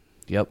 weekly.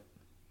 Yep.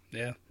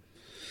 Yeah.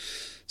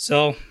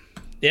 So,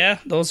 yeah,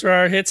 those are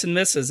our hits and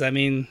misses. I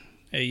mean,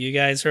 you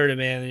guys heard it,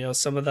 man. You know,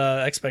 some of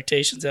the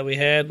expectations that we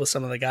had with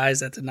some of the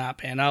guys that did not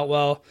pan out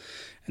well,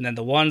 and then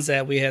the ones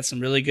that we had some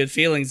really good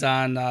feelings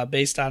on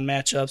based on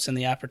matchups and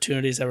the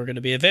opportunities that were going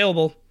to be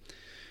available,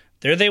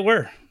 there they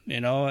were, you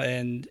know,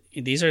 and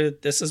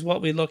this is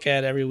what we look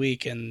at every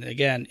week. And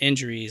again,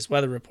 injuries,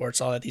 weather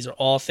reports, all that, these are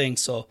all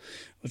things. So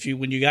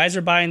when you guys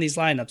are buying these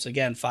lineups,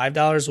 again,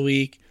 $5 a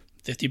week,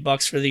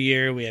 $50 for the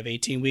year, we have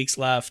 18 weeks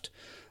left,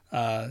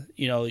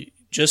 you know,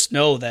 just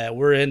know that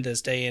we're in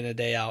this day in and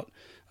day out.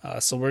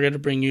 So we're going to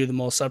bring you the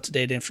most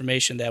up-to-date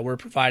information that we're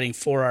providing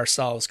for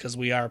ourselves because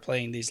we are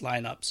playing these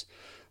lineups.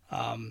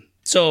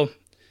 So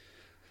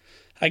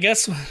I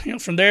guess, you know,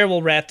 from there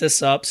we'll wrap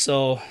this up.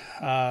 So,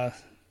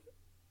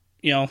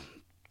 you know,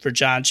 for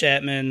John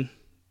Chapman,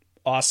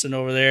 Austin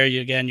over there,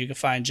 you can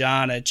find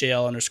John at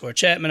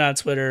JL_Chapman on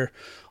Twitter,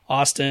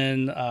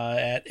 Austin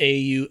at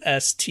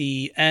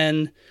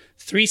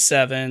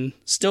AUSTN37.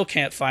 Still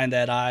can't find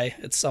that I.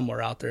 It's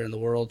somewhere out there in the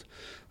world.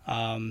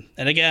 And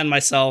again,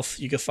 myself,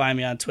 you can find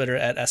me on Twitter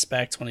at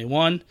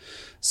SBAC21.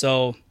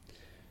 So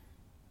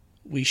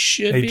we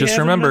should be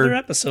having another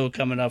episode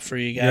coming up for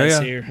you guys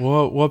here.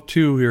 We'll have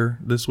 2 here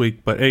this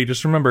week. But hey,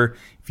 just remember,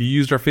 if you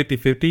used our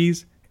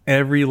 50-50s,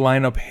 every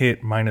lineup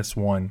hit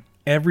 -1.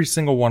 Every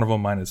single one of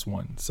them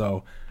 -1.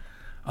 So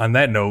on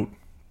that note,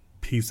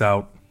 peace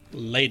out.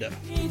 Later.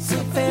 It's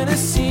a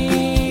fantasy.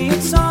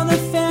 It's all the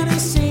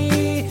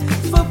fantasy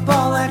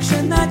football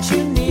action that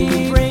you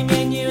need.